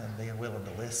and being willing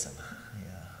to listen.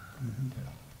 Yeah.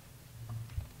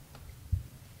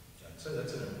 I'd say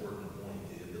that's an important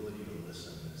point. The ability to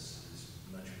listen is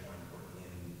much more important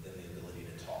than the ability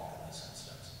to talk in this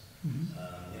instance.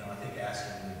 I think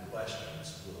asking good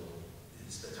questions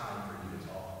is the time for you to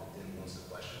talk, but then once the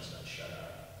question's done, shut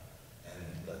up and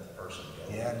let the person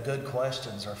go. Yeah, and good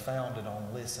questions are founded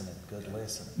on listening, good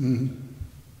listening.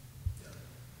 Yeah.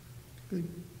 Good.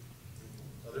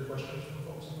 Other questions from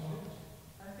folks in the audience?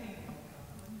 I think.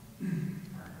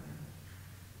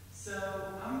 So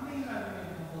I'm thinking about doing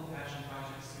a couple of passion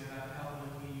projects too that help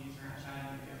with weeds or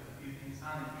chatting with a few things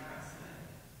I'm interested in.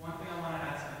 One thing I want to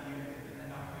ask of you and then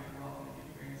Dr.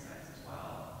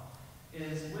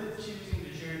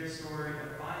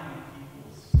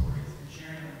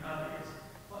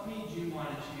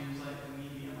 just use like the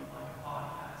medium of like a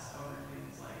podcast over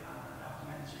things like a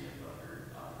documentary, a book, or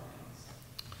other things.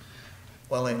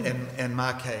 Well, in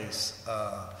my case,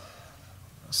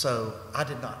 so I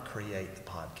did not create the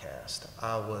podcast.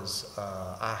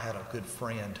 I had a good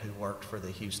friend who worked for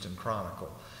the Houston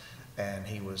Chronicle, and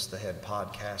he was the head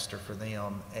podcaster for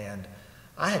them. And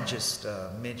I had just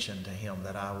mentioned to him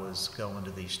that I was going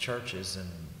to these churches and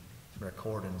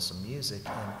recording some music,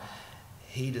 and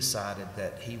he decided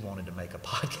that he wanted to make a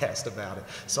podcast about it.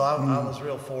 So I was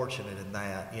real fortunate in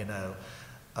that, you know.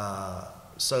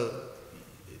 So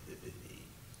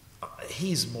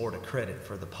he's more to credit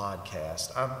for the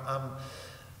podcast.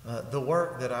 The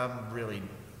work that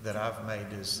I've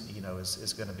made is, you know,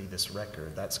 is going to be this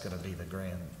record. That's going to be the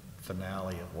grand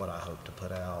finale of what I hope to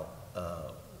put out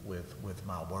with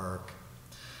my work.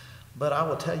 But I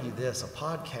will tell you this: a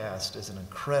podcast is an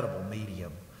incredible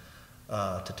medium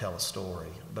to tell a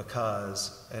story,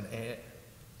 because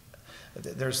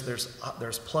there's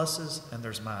pluses and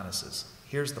there's minuses.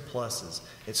 Here's the pluses.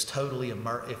 It's totally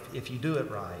if you do it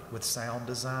right with sound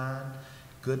design,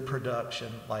 good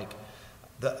production. Like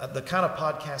the kind of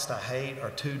podcast I hate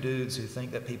are two dudes who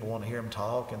think that people want to hear them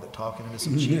talk and they're talking into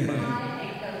some cheap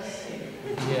money.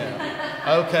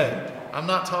 Yeah. Okay. I'm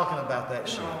not talking about that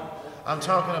shit. I'm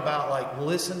talking about like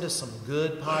listen to some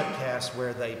good podcasts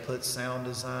where they put sound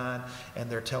design and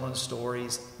they're telling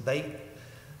stories.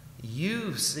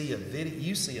 You see a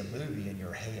movie in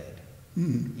your head.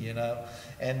 You know,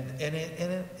 and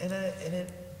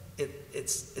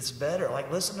it's better.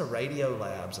 Like listen to Radio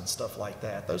Labs and stuff like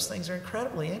that. Those things are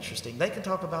incredibly interesting. They can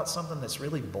talk about something that's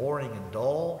really boring and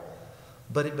dull,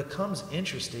 but it becomes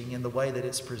interesting in the way that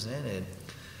it's presented.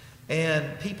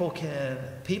 And people can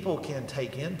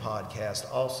take in podcasts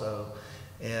also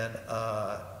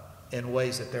in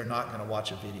ways that they're not going to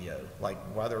watch a video, like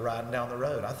while they're riding down the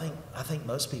road. I think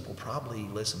most people probably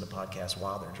listen to podcasts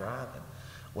while they're driving.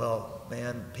 Well,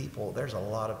 man, there's a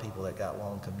lot of people that got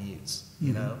long commutes,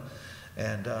 you know,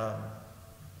 and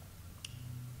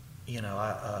you know,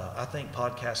 I think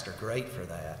podcasts are great for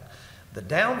that. The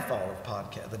downside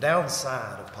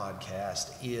of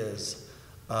podcast is,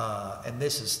 and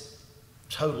this is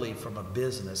totally from a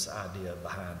business idea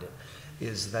behind it,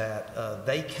 is that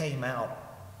they came out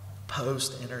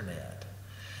post-internet,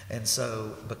 and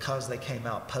so because they came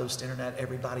out post-internet,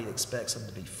 everybody expects them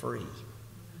to be free.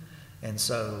 And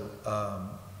so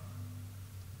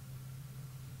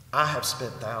I have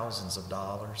spent thousands of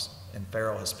dollars, and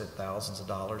Farrell has spent thousands of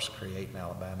dollars creating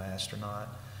Alabama Astronaut.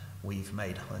 We've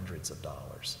made hundreds of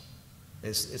dollars.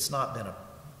 It's not been a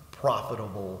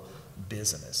profitable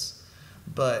business,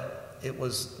 but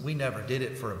we never did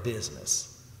it for a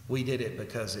business. We did it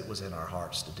because it was in our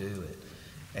hearts to do it,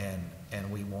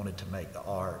 and we wanted to make the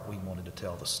art. We wanted to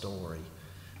tell the story.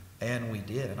 And we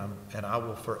did, and I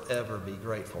will forever be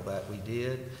grateful that we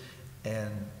did,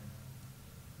 and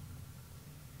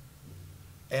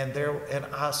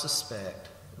I suspect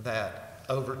that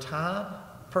over time,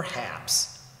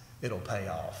 perhaps it'll pay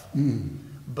off.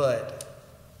 But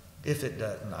if it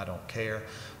doesn't, I don't care.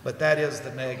 But that is the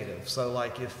negative. So,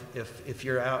 like, if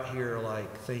you're out here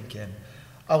like thinking,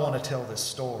 I want to tell this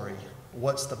story,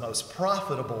 what's the most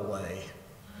profitable way?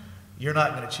 You're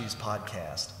not going to choose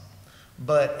podcast.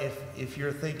 But if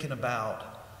you're thinking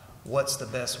about what's the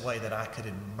best way that I could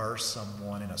immerse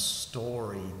someone in a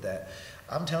story, that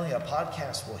I'm telling you, a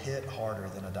podcast will hit harder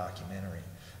than a documentary,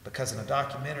 because in a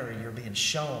documentary you're being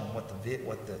shown what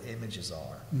the images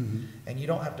are, and you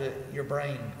don't have to. Your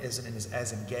brain isn't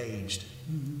as engaged.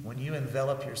 When you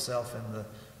envelop yourself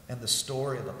in the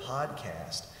story of the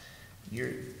podcast,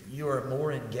 you are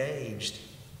more engaged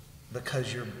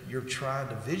because you're trying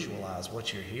to visualize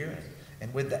what you're hearing.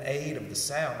 And with the aid of the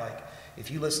sound, like if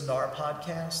you listen to our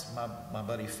podcast, my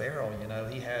buddy Farrell, you know,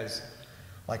 he has,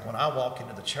 like when I walk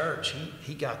into the church,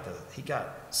 he got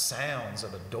sounds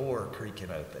of a door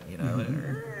creaking open, you know,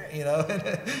 you know,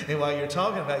 and while you're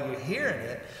talking about it, you're hearing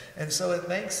it, and so it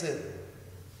makes it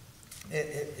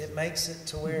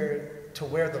to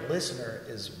where the listener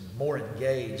is more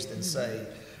engaged than say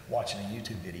watching a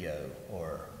YouTube video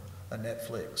or a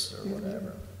Netflix or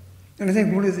whatever. And I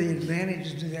think one of the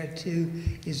advantages of that too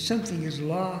is something is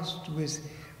lost with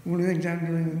one of the things I'm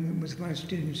doing with my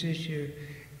students this year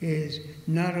is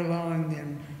not allowing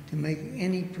them to make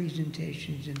any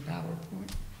presentations in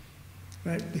PowerPoint,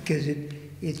 right? Because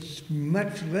it's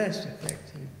much less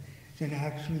effective than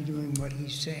actually doing what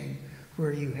he's saying,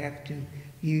 where you have to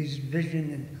use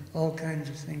vision and all kinds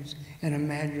of things and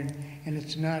imagine, and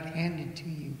it's not handed to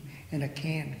you in a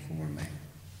canned format.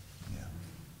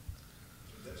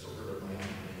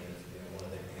 One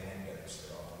of the anecdotes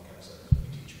that often comes up when we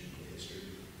teach people history,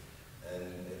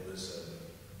 and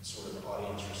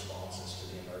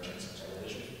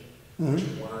which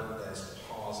weren't as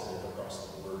positive across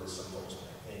the board as some folks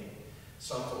might think.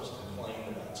 Some folks complained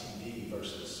about TV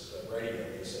versus radio.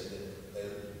 They said that they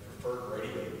preferred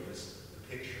radio because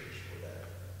the pictures were better.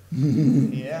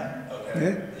 Yeah.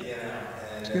 Okay. You know,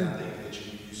 and I think that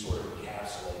you sort of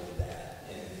encapsulated that,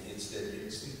 and it's that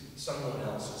it's someone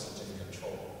else isn't in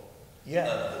control of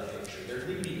the picture. They're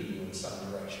leading you in some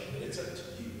direction, but it's up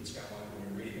to you. It's kind of like when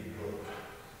you're reading a book.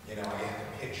 You know, I have to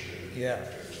picture the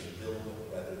characters and build them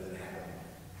rather than have them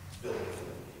build it for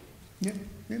me.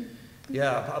 Yep.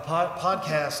 Yeah,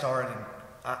 podcasts are,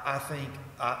 I think,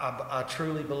 I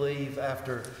truly believe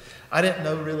after, I didn't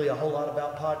know really a whole lot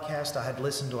about podcasts. I had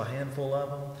listened to a handful of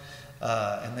them.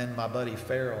 And then my buddy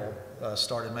Farrell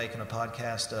started making a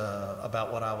podcast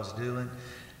about what I was doing.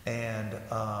 And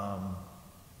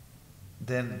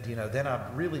then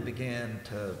I really began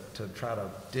to try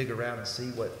to dig around and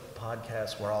see what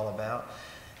podcasts were all about.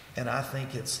 And I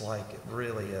think it's like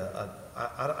really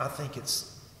I think it's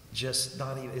just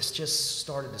not even, it's just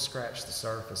started to scratch the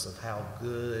surface of how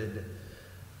good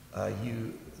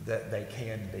that they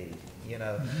can be, you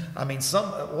know. I mean,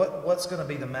 what's going to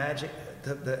be the magic?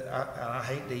 I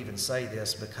hate to even say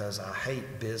this because I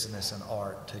hate business and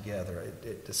art together.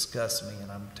 It disgusts me, and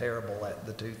I'm terrible at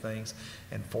the two things.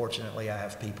 And fortunately, I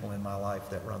have people in my life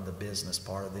that run the business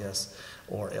part of this,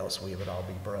 or else we would all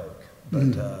be broke.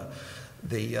 But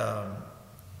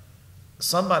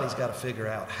somebody's got to figure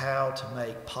out how to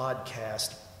make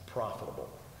podcast profitable.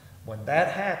 When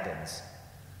that happens,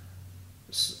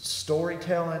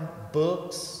 storytelling,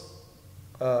 books,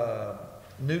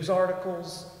 news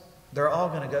articles, they're all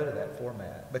going to go to that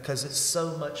format because it's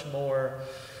so much more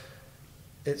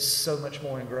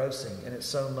engrossing, and it's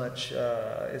so much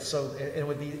it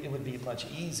would be much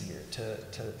easier to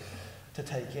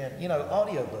take in. You know,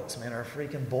 audiobooks, man, are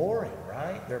freaking boring,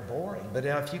 right? They're boring. But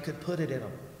now if you could put it in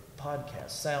a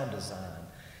podcast, sound design,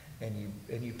 and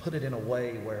you put it in a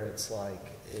way where it's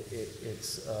like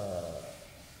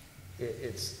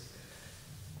it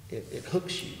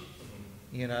hooks you,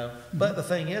 you know. But the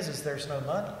thing is there's no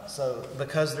money. So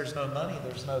because there's no money,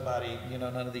 there's nobody, you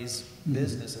know, none of these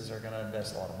businesses are going to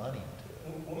invest a lot of money into it.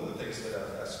 One of the things that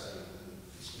I've asked the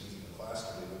students in the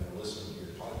class to do when they're listening to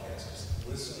your podcast is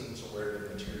listen to where the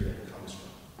material comes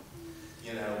from.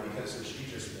 You know, because as you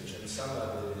just mentioned, some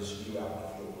of it is you out in the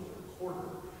field with a recorder,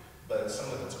 but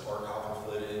some of it's archival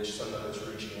footage, some of it's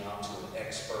reaching out to an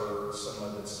expert, some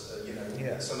of it's,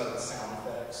 some of it's sound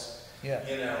effects. Yeah.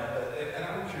 You know, and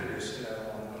I'm curious, you know,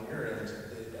 on your end,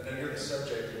 I know you're the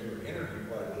subject in your interview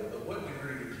quite a bit, but what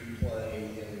degree did you play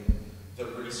in the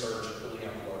research, pulling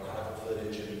out the archival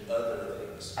footage and other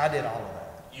things? I did all of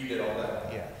that. You did all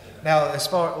that? Yeah. Now,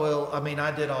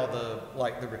 I did all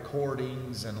the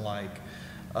recordings, and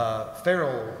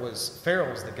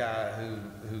Farrell's the guy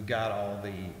who got all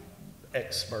the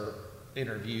expert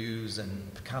interviews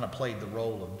and kind of played the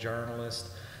role of journalist.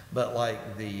 But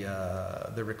like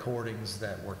the recordings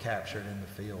that were captured in the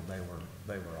field, they were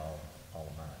all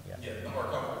of mine. Yeah. Yeah, the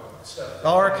archival stuff.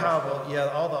 All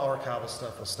the archival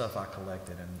stuff was stuff I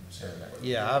collected,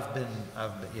 I've been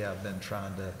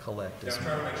trying to collect. I'm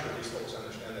trying to make sure these folks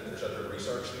understand that there's other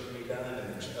research that can be done,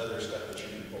 and there's other stuff that you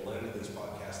can pull into these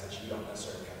podcasts that you don't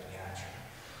necessarily have to capture.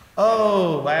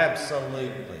 Oh,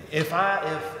 absolutely. If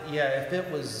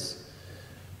it was,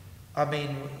 I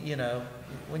mean, you know,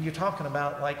 when you're talking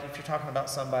about, if you're talking about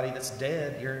somebody that's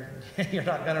dead, you're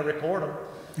not going to record them.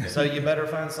 So you better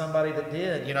find somebody that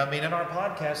did. You know, I mean, in our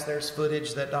podcast, there's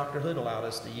footage that Dr. Hood allowed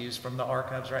us to use from the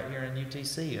archives right here in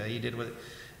UTC. He did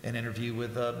an interview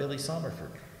with Billy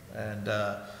Somerford, and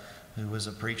who was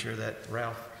a preacher that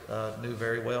Ralph knew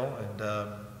very well, and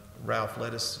Ralph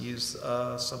let us use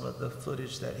some of the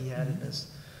footage that he had in this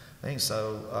thing.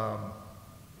 So,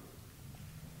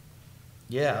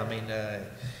 I mean,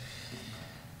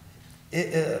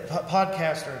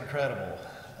 podcasts are incredible.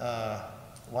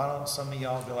 Why don't some of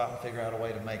y'all go out and figure out a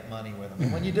way to make money with them?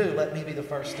 And when you do, let me be the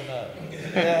first to know. So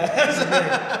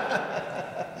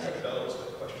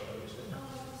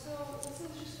this is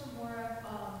just for more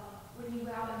of when you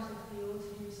go out into the field to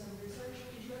do some research,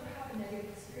 did you ever have a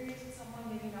negative experience with someone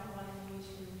maybe not wanting you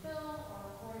to film or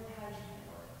record? How did you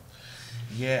handle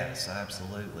it? Yes,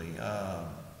 absolutely.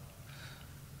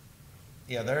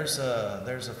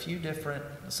 There's a few different.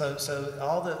 So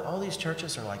all these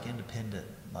churches are like independent.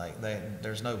 Like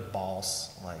there's no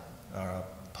boss, or a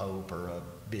pope or a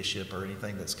bishop or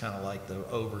anything that's kind of like the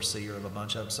overseer of a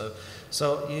bunch of them.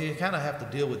 So you kind of have to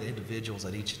deal with individuals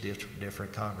at each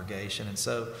different congregation. And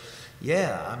so,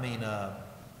 I mean,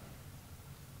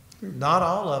 not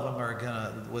all of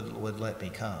them would let me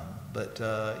come, but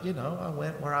I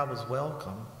went where I was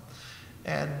welcome,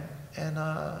 and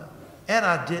And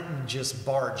I didn't just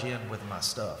barge in with my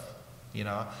stuff. You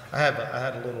know, I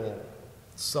had a little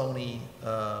Sony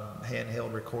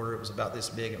handheld recorder. It was about this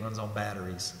big. It runs on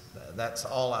batteries. That's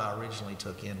all I originally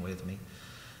took in with me.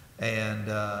 And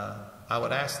I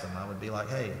would ask them. I would be like,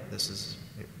 hey,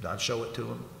 I'd show it to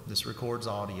them. This records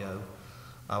audio.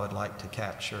 I would like to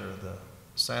capture the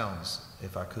sounds,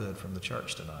 if I could, from the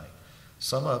church tonight.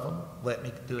 Some of them let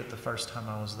me do it the first time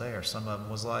I was there. Some of them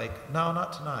was like, no,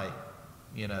 not tonight,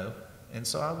 you know. And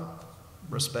so I would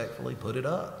respectfully put it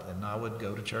up, and I would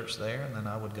go to church there, and then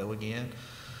I would go again.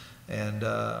 And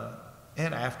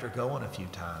after going a few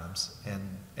times,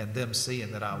 and them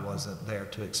seeing that I wasn't there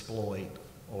to exploit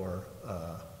or,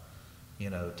 you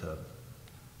know, to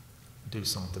do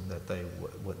something that they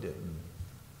didn't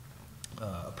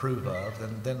approve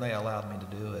of, then they allowed me to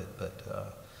do it. But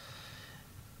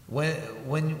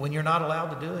when you're not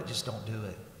allowed to do it, just don't do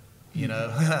it. You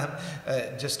know,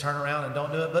 just turn around and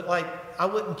don't do it. But like, I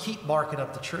wouldn't keep barking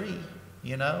up the tree.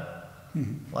 You know,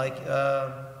 like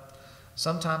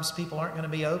sometimes people aren't going to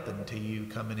be open to you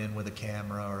coming in with a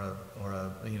camera or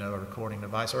a you know, a recording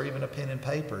device, or even a pen and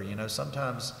paper. You know,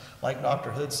 sometimes, like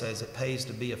Dr. Hood says, it pays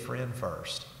to be a friend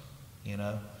first. You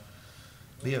know.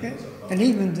 And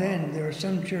even then, there are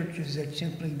some churches that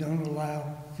simply don't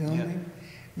allow filming.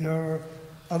 Yeah. There are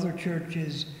other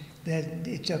churches that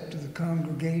it's up to the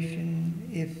congregation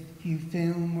if you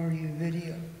film or you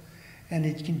video. And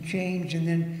it can change. And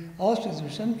then also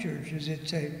there's some churches that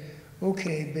say,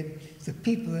 okay, but the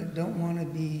people that don't want to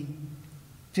be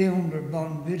filmed or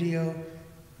on video,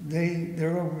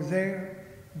 they're over there.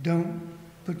 Don't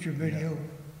put your video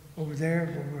over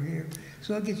there, over here.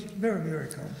 So it gets very, very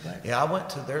complex. Yeah,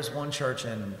 there's one church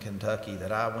in Kentucky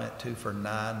that I went to for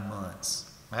 9 months.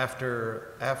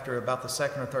 After about the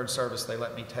second or third service, they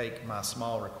let me take my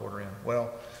small recorder in.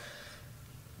 Well,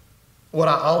 what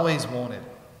I always wanted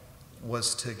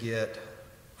was to get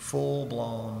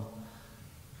full-blown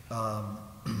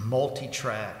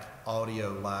multi-track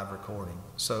audio live recording,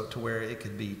 so to where it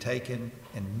could be taken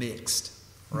and mixed,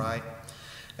 right?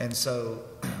 And so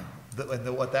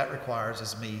what that requires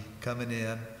is me coming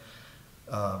in,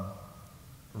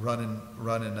 running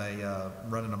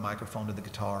a microphone to the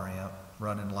guitar amp,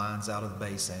 running lines out of the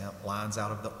bass amp, lines out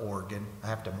of the organ. I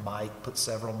have to put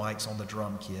several mics on the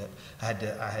drum kit. I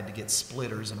had to get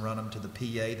splitters and run them to the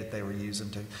PA that they were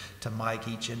using to mic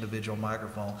each individual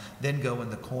microphone. Then go in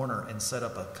the corner and set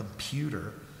up a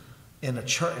computer in a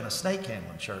church, in a snake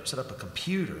handling church. Set up a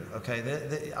computer.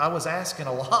 Okay, I was asking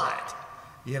a lot,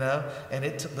 you know.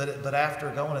 But after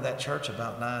going to that church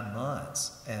about 9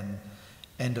 months and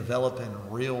developing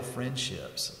real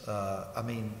friendships, I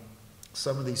mean.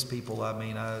 Some of these people, I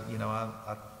mean, I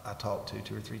talk to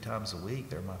 2 or 3 times a week.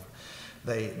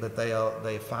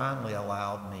 They finally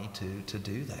allowed me to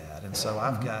do that, and so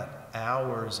I've got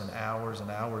hours and hours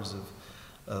and hours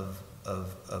of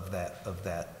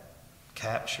that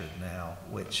captured now,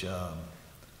 which I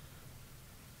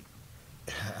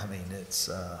mean, it's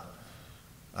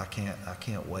I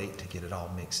can't wait to get it all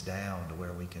mixed down to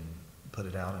where we can put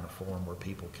it out in a form where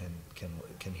people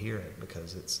can hear it,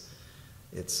 because it's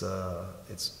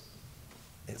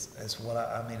what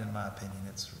I mean, in my opinion,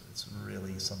 it's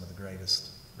really some of the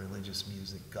greatest religious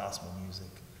music, gospel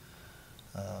music,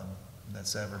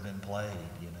 that's ever been played,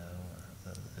 you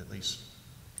know, at least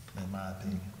in my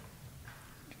opinion.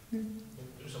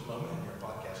 There's a moment in your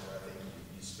podcast where I think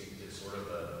you speak to sort of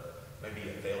maybe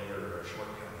a failure or a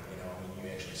shortcoming, you know. I mean,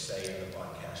 you actually say in the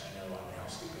podcast, you know, how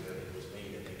stupid it was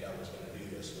me to think I was going to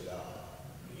do this without,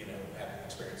 you know,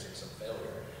 experiencing some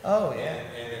failure. Oh, yeah.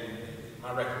 And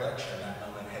my recollection of that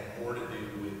moment had more to do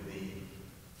with the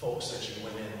folks that you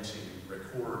went in to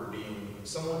record being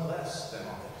somewhat less than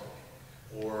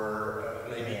authentic, or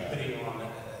maybe putting on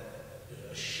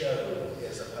a show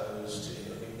as opposed to.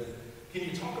 I mean, can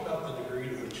you talk about the degree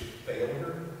to which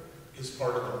failure is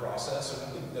part of the process? And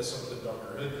I think that's something that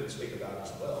Dr. Hood can speak about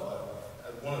as well.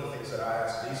 One of the things that I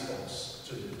ask these folks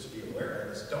to be aware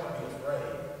of is don't be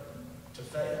afraid to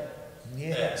fail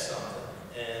at something.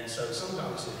 And so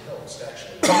sometimes it helps to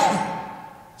actually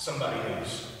somebody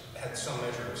who's had some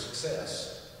measure of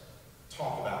success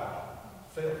talk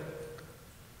about failure.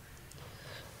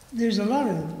 There's a lot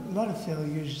of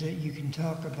failures that you can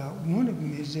talk about. One of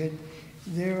them is that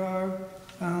there are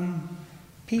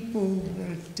people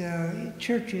at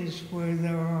churches where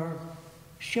there are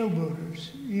showboaters.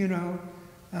 You know,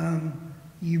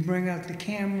 you bring out the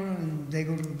camera and they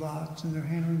go to the box and they're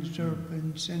handling the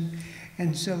serpents,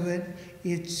 and so that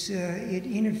it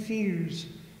interferes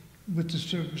with the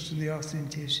service and the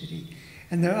authenticity.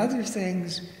 And there are other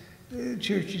things,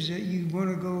 churches that you want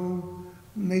to go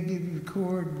maybe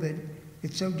record, but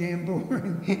it's so damn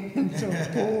boring and so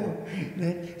poor.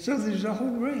 So there's a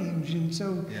whole range, and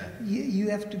so you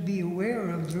have to be aware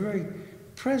of the very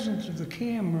presence of the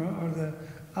camera or the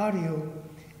audio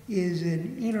is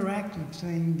an interactive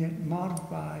thing that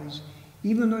modifies,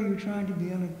 even though you're trying to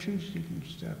be unobtrusive and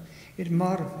stuff, it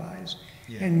modifies.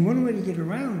 Yeah. And one way to get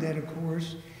around that, of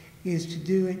course, is to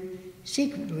do it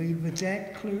secretly, but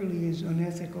that clearly is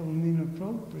unethical and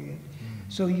inappropriate.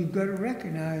 So you've got to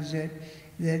recognize that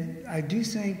I do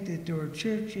think that there are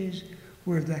churches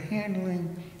where the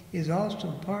handling is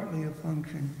also partly a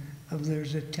function of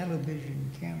there's a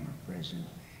television camera present,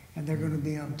 and they're going to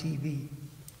be on TV.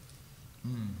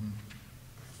 Mm-hmm.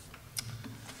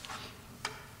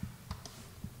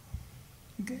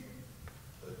 Okay.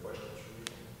 Other questions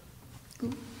for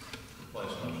you? Cool. Play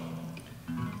some.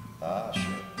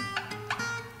 Sure.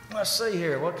 Let's see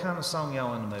here. What kind of song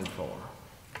y'all in the mood for?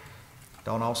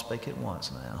 Don't all speak at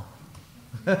once now.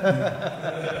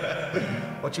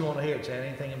 What you want to hear, Chad?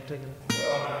 Anything in particular?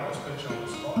 Well, I was pitching on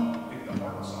the spot. Pick the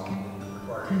hard song that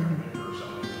requires you to remember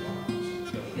something.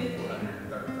 So, go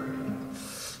 433.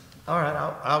 All right,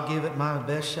 I'll give it my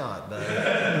best shot, buddy.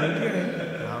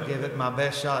 I'll give it my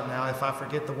best shot. Now, if I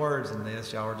forget the words in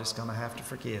this, y'all are just going to have to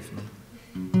forgive me.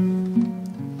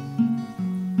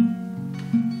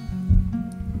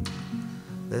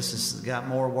 This has got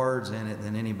more words in it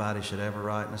than anybody should ever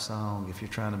write in a song. If you're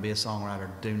trying to be a songwriter,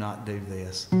 do not do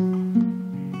this.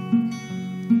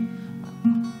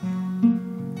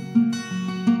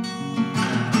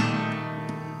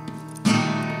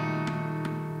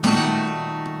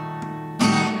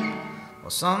 Well,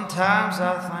 sometimes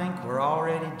I think we're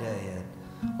already dead,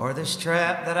 or this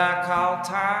trap that I call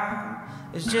time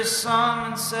is just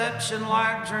some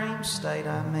inception-like dream state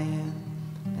I'm in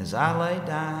as I lay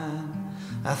dying.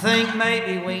 I think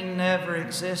maybe we never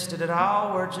existed at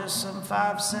all. We're just some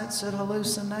five-sensed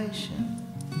hallucination,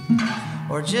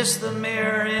 or just the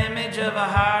mirror image of a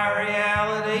higher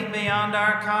reality beyond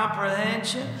our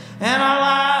comprehension. And I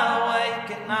lie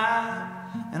awake at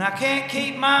night, and I can't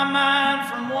keep my mind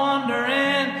from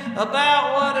wondering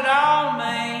about what it all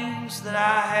means, that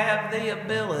I have the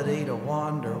ability to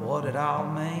wonder what it all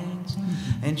means.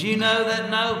 And you know that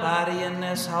nobody in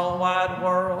this whole wide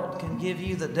world can give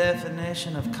you the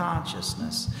definition of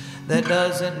consciousness that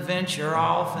doesn't venture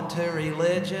off into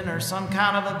religion or some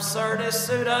kind of absurdist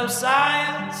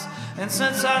pseudoscience. And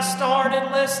since I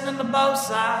started listening to both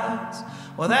sides,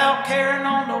 without caring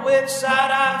on to which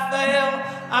side I fell,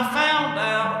 I found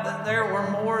out that there were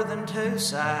more than two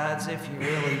sides, if you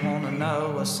really want to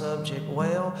know a subject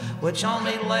well, which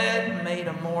only led me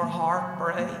to more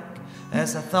heartbreak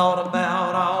as I thought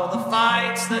about all the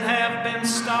fights that have been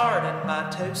started by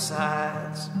two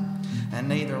sides, and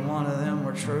neither one of them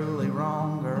were truly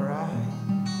wrong or right.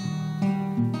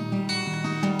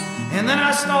 And then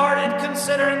I started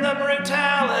considering the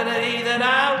brutality that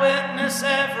I witness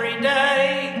every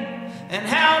day, and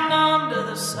how numb to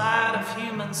the sight of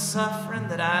human suffering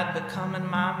that I'd become in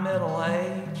my middle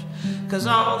age. 'Cause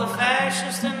all the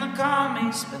fascists and the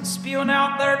commies been spewing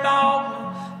out their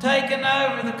dogma, taking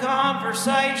over the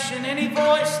conversation. Any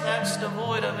voice that's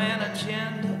devoid of an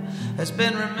agenda has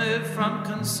been removed from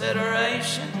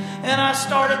consideration. And I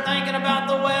started thinking about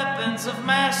the weapons of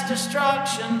mass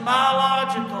destruction,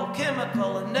 biological,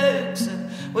 chemical, and nukes,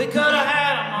 and we could have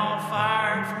had them all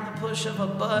fired from the push of a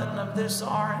button of this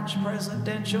orange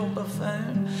presidential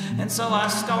buffoon. And so I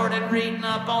started reading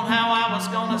up on how I was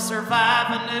going to survive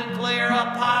a nuclear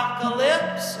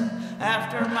apocalypse.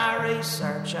 After my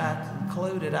research, I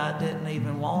concluded I didn't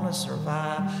even want to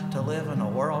survive to live in a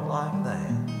world like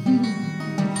that.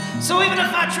 So even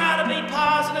if I try to be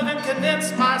positive and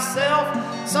convince myself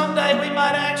someday we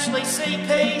might actually see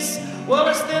peace, well,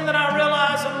 it's then that I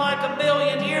realize in like 1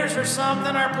 billion years or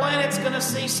something our planet's going to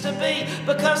cease to be,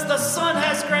 because the sun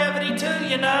has gravity too,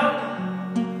 you know.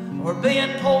 We're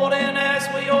being pulled in as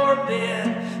we orbit.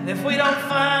 And if we don't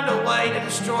find a way to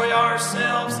destroy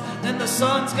ourselves, then the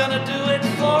sun's going to do it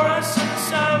for us. And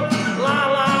so, la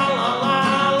la la la.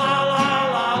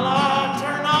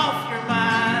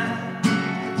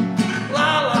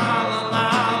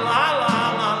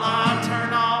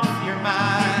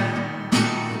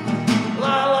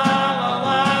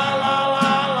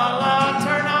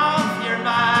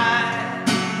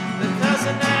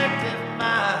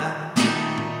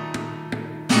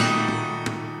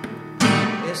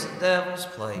 Devil's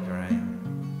playground.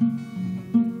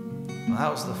 Well,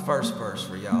 that was the first verse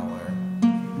for y'all there.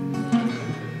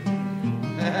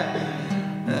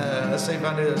 Let's see if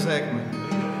I do the second one.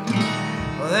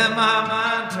 Well, then my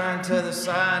mind turned to the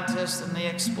scientists and the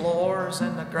explorers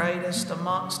and the greatest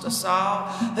amongst us all,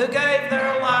 who gave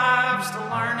their lives to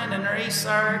learning and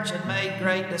research and made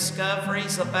great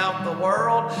discoveries about the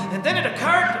world. And then it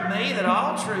occurred to me that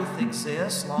all truth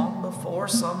exists long before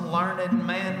some learned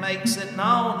man makes it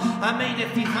known. I mean,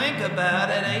 if you think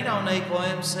about it, A don't equal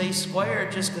MC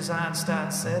squared just because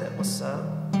Einstein said it was so.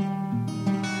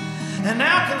 And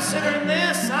now considering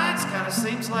this, science kind of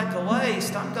seems like a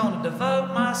waste. I'm going to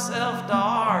devote myself to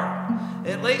art.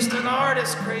 At least an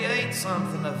artist creates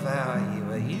something of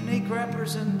value, a unique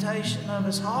representation of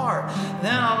his heart.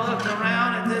 Then I looked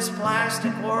around at this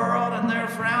plastic world and their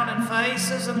frowning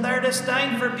faces and their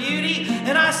disdain for beauty,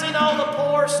 and I seen all the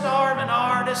poor starving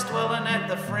artists dwelling at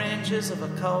the fringes of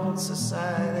a cold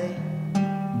society.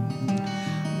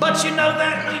 But you know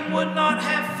that we would not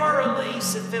have Fur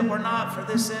Elise if it were not for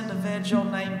this individual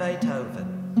named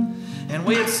Beethoven. And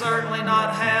we'd certainly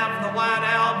not have the White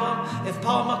Album if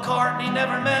Paul McCartney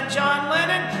never met John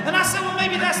Lennon. And I said, well,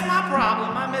 maybe that's my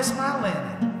problem. I miss my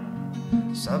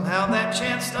Lennon. Somehow that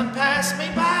chance done passed me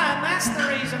by, and that's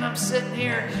the reason I'm sitting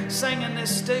here singing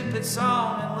this stupid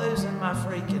song and losing my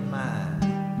freaking mind.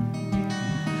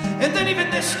 And then even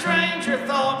this stranger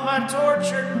thought my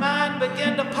tortured mind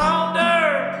began to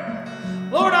ponder.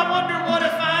 Lord, I wonder what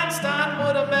if Einstein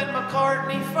would have met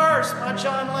McCartney first while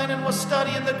John Lennon was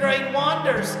studying the great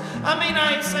wonders. I mean,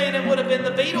 I ain't saying it would have been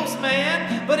the Beatles,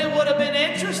 man, but it would have been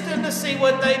interesting to see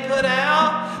what they put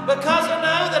out, because I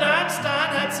know that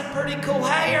Einstein had some pretty cool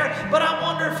hair, but I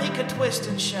wonder if he could twist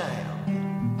and shout.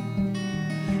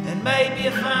 And maybe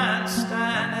if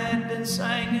Einstein had been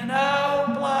singing, oh,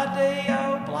 blah-dee,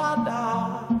 oh,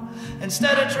 blah-dah,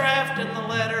 instead of drafting the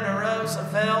letter to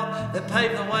Roosevelt that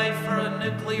paved the way for a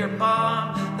nuclear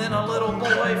bomb, then a little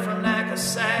boy from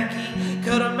Nagasaki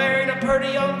could have married a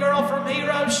pretty young girl from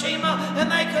Hiroshima,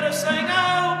 and they could have sang,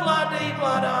 oh, blah-dee,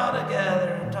 blah-dah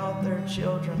together and taught their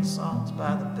children songs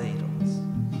by the Beatles.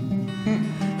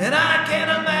 And I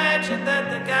can't imagine that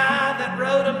the guy that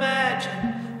wrote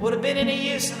Imagine would have been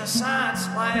any use in a science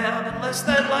lab unless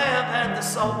that lab had the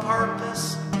sole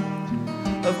purpose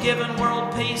of giving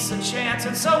world peace a chance.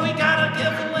 And so we gotta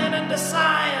give Lennon to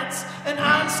science and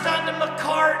Einstein to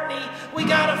McCartney. We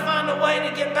gotta find a way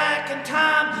to get back in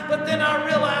time. But then I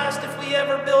realized if we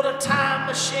ever build a time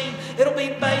machine, it'll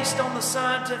be based on the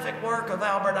scientific work of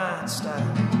Albert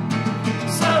Einstein.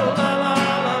 So la la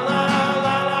la la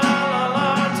la la la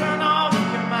la, turn off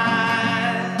your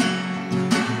mind.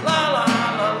 La la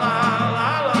la la la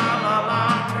la la la,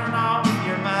 turn off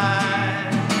your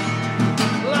mind.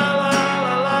 La la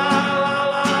la la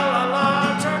la la la,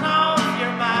 turn off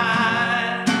your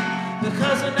mind.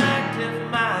 Because an active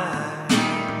mind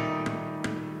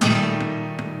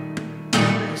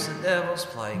is the devil's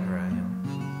playground.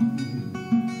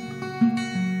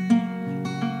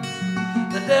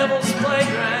 The devil's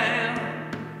playground.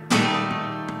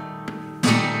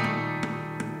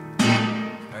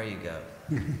 There you go.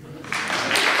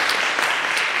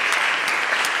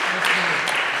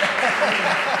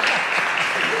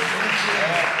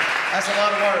 That's a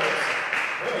lot of words.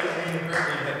 Well, you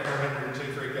apparently had 402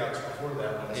 freakouts before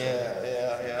that one.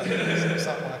 Yeah.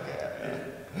 Something like that.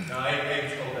 Yeah. No,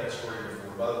 Abe's told that story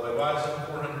before. By the way, why is it the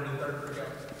 403rd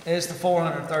freakout? It's the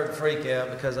 403rd freakout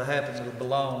because I happen to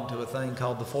belong to a thing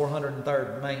called the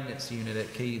 403rd Maintenance Unit at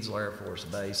Keedsville Air Force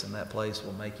Base, and that place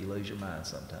will make you lose your mind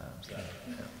sometimes. Yeah.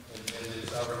 And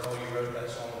as I recall, you wrote that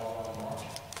song while on launch.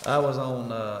 I was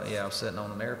on, I was sitting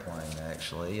on an airplane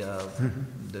actually,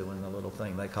 doing a little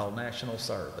thing they call national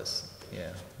service.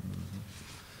 Yeah.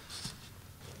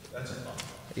 That's a fun.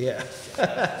 Yeah.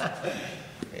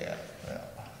 Yeah.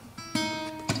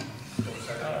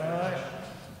 All right.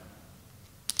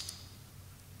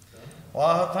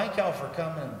 Well, thank y'all for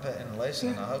coming and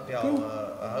listening. I hope y'all,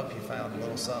 I hope you found a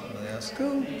little something to this.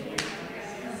 Cool.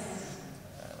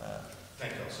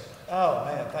 Thank y'all so much. Oh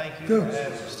man, thank you Cool. for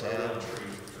having us, Chad.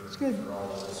 It's good. For all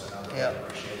of this, and I really Yeah.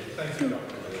 appreciate it. Thank you,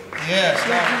 Dr. Lee. Yes.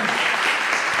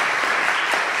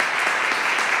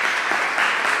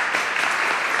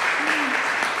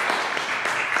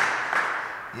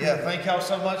 Yeah, thank y'all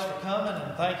so much for coming,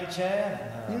 and thank you, Chad.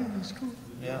 Yeah, that's cool.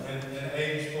 Yeah. And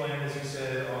Abe's plan, as he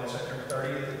said, on September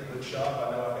 30th at the wood shop.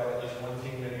 I know I've got at least one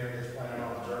team in here that's planning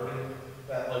on observing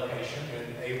that location,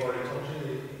 and Abe already told you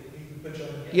that he can put you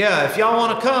on the guest. Yeah, if y'all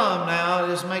want to come now,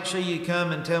 just make sure you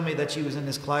come and tell me that you was in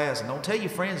this class, and don't tell your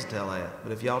friends to tell that.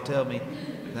 But if y'all tell me,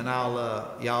 then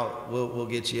we'll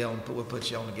get you on. We'll put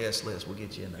you on the guest list. We'll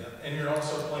get you in there. Yeah. And you're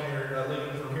also planning,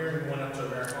 leaving from here and going up to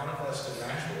Americana Fest in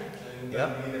Nashville, and Yep.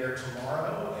 going to be there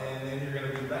tomorrow, and then you're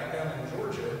going to be back down in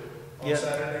Georgia on Yeah.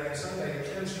 Saturday and Sunday at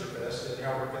Finster Fest at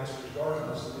Albert Finster's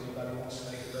Gardens. If anybody wants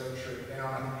to make a road trip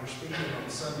down, I think you're speaking on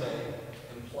Sunday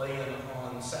and playing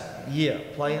on Saturday. Yeah,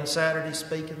 playing Saturday,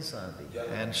 speaking Sunday, Yeah.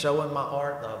 and showing my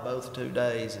art both 2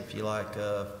 days. If you like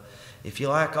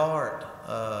art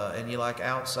and you like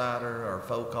outsider or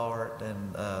folk art,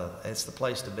 then it's the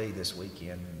place to be this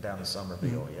weekend down in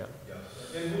Somerville. Yeah. Yeah.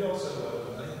 And we also,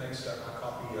 I think Nate's got my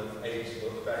copy of Abe's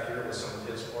book back here with some of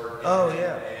his art. Oh,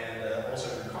 yeah. And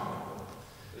also your comic book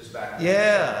is back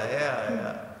Yeah, there.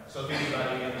 yeah. So if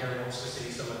anybody in here wants to see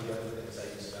some of the other things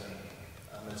Abe's done,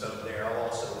 it's up there. I'll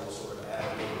also sort of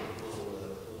add a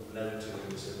little note to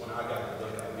it. So when I got the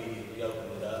book, I immediately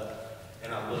opened it up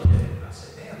and I looked at it and I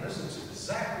said, damn, this looks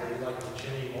exactly like the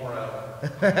Jimmy Morrow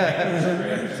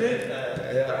manuscript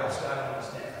that Ralph's got on his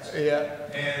desk. Yeah.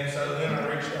 And so then I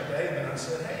reached out to Abe and I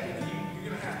said, hey, you're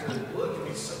going to have to look at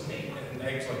me so neat. And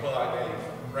Abe's like, well, I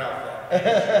gave Ralph that.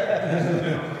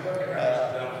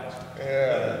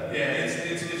 Yeah,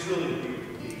 it's really a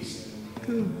beautiful piece.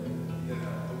 And,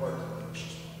 the work.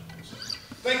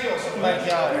 Thank you all so much.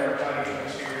 Thank y'all. Everybody.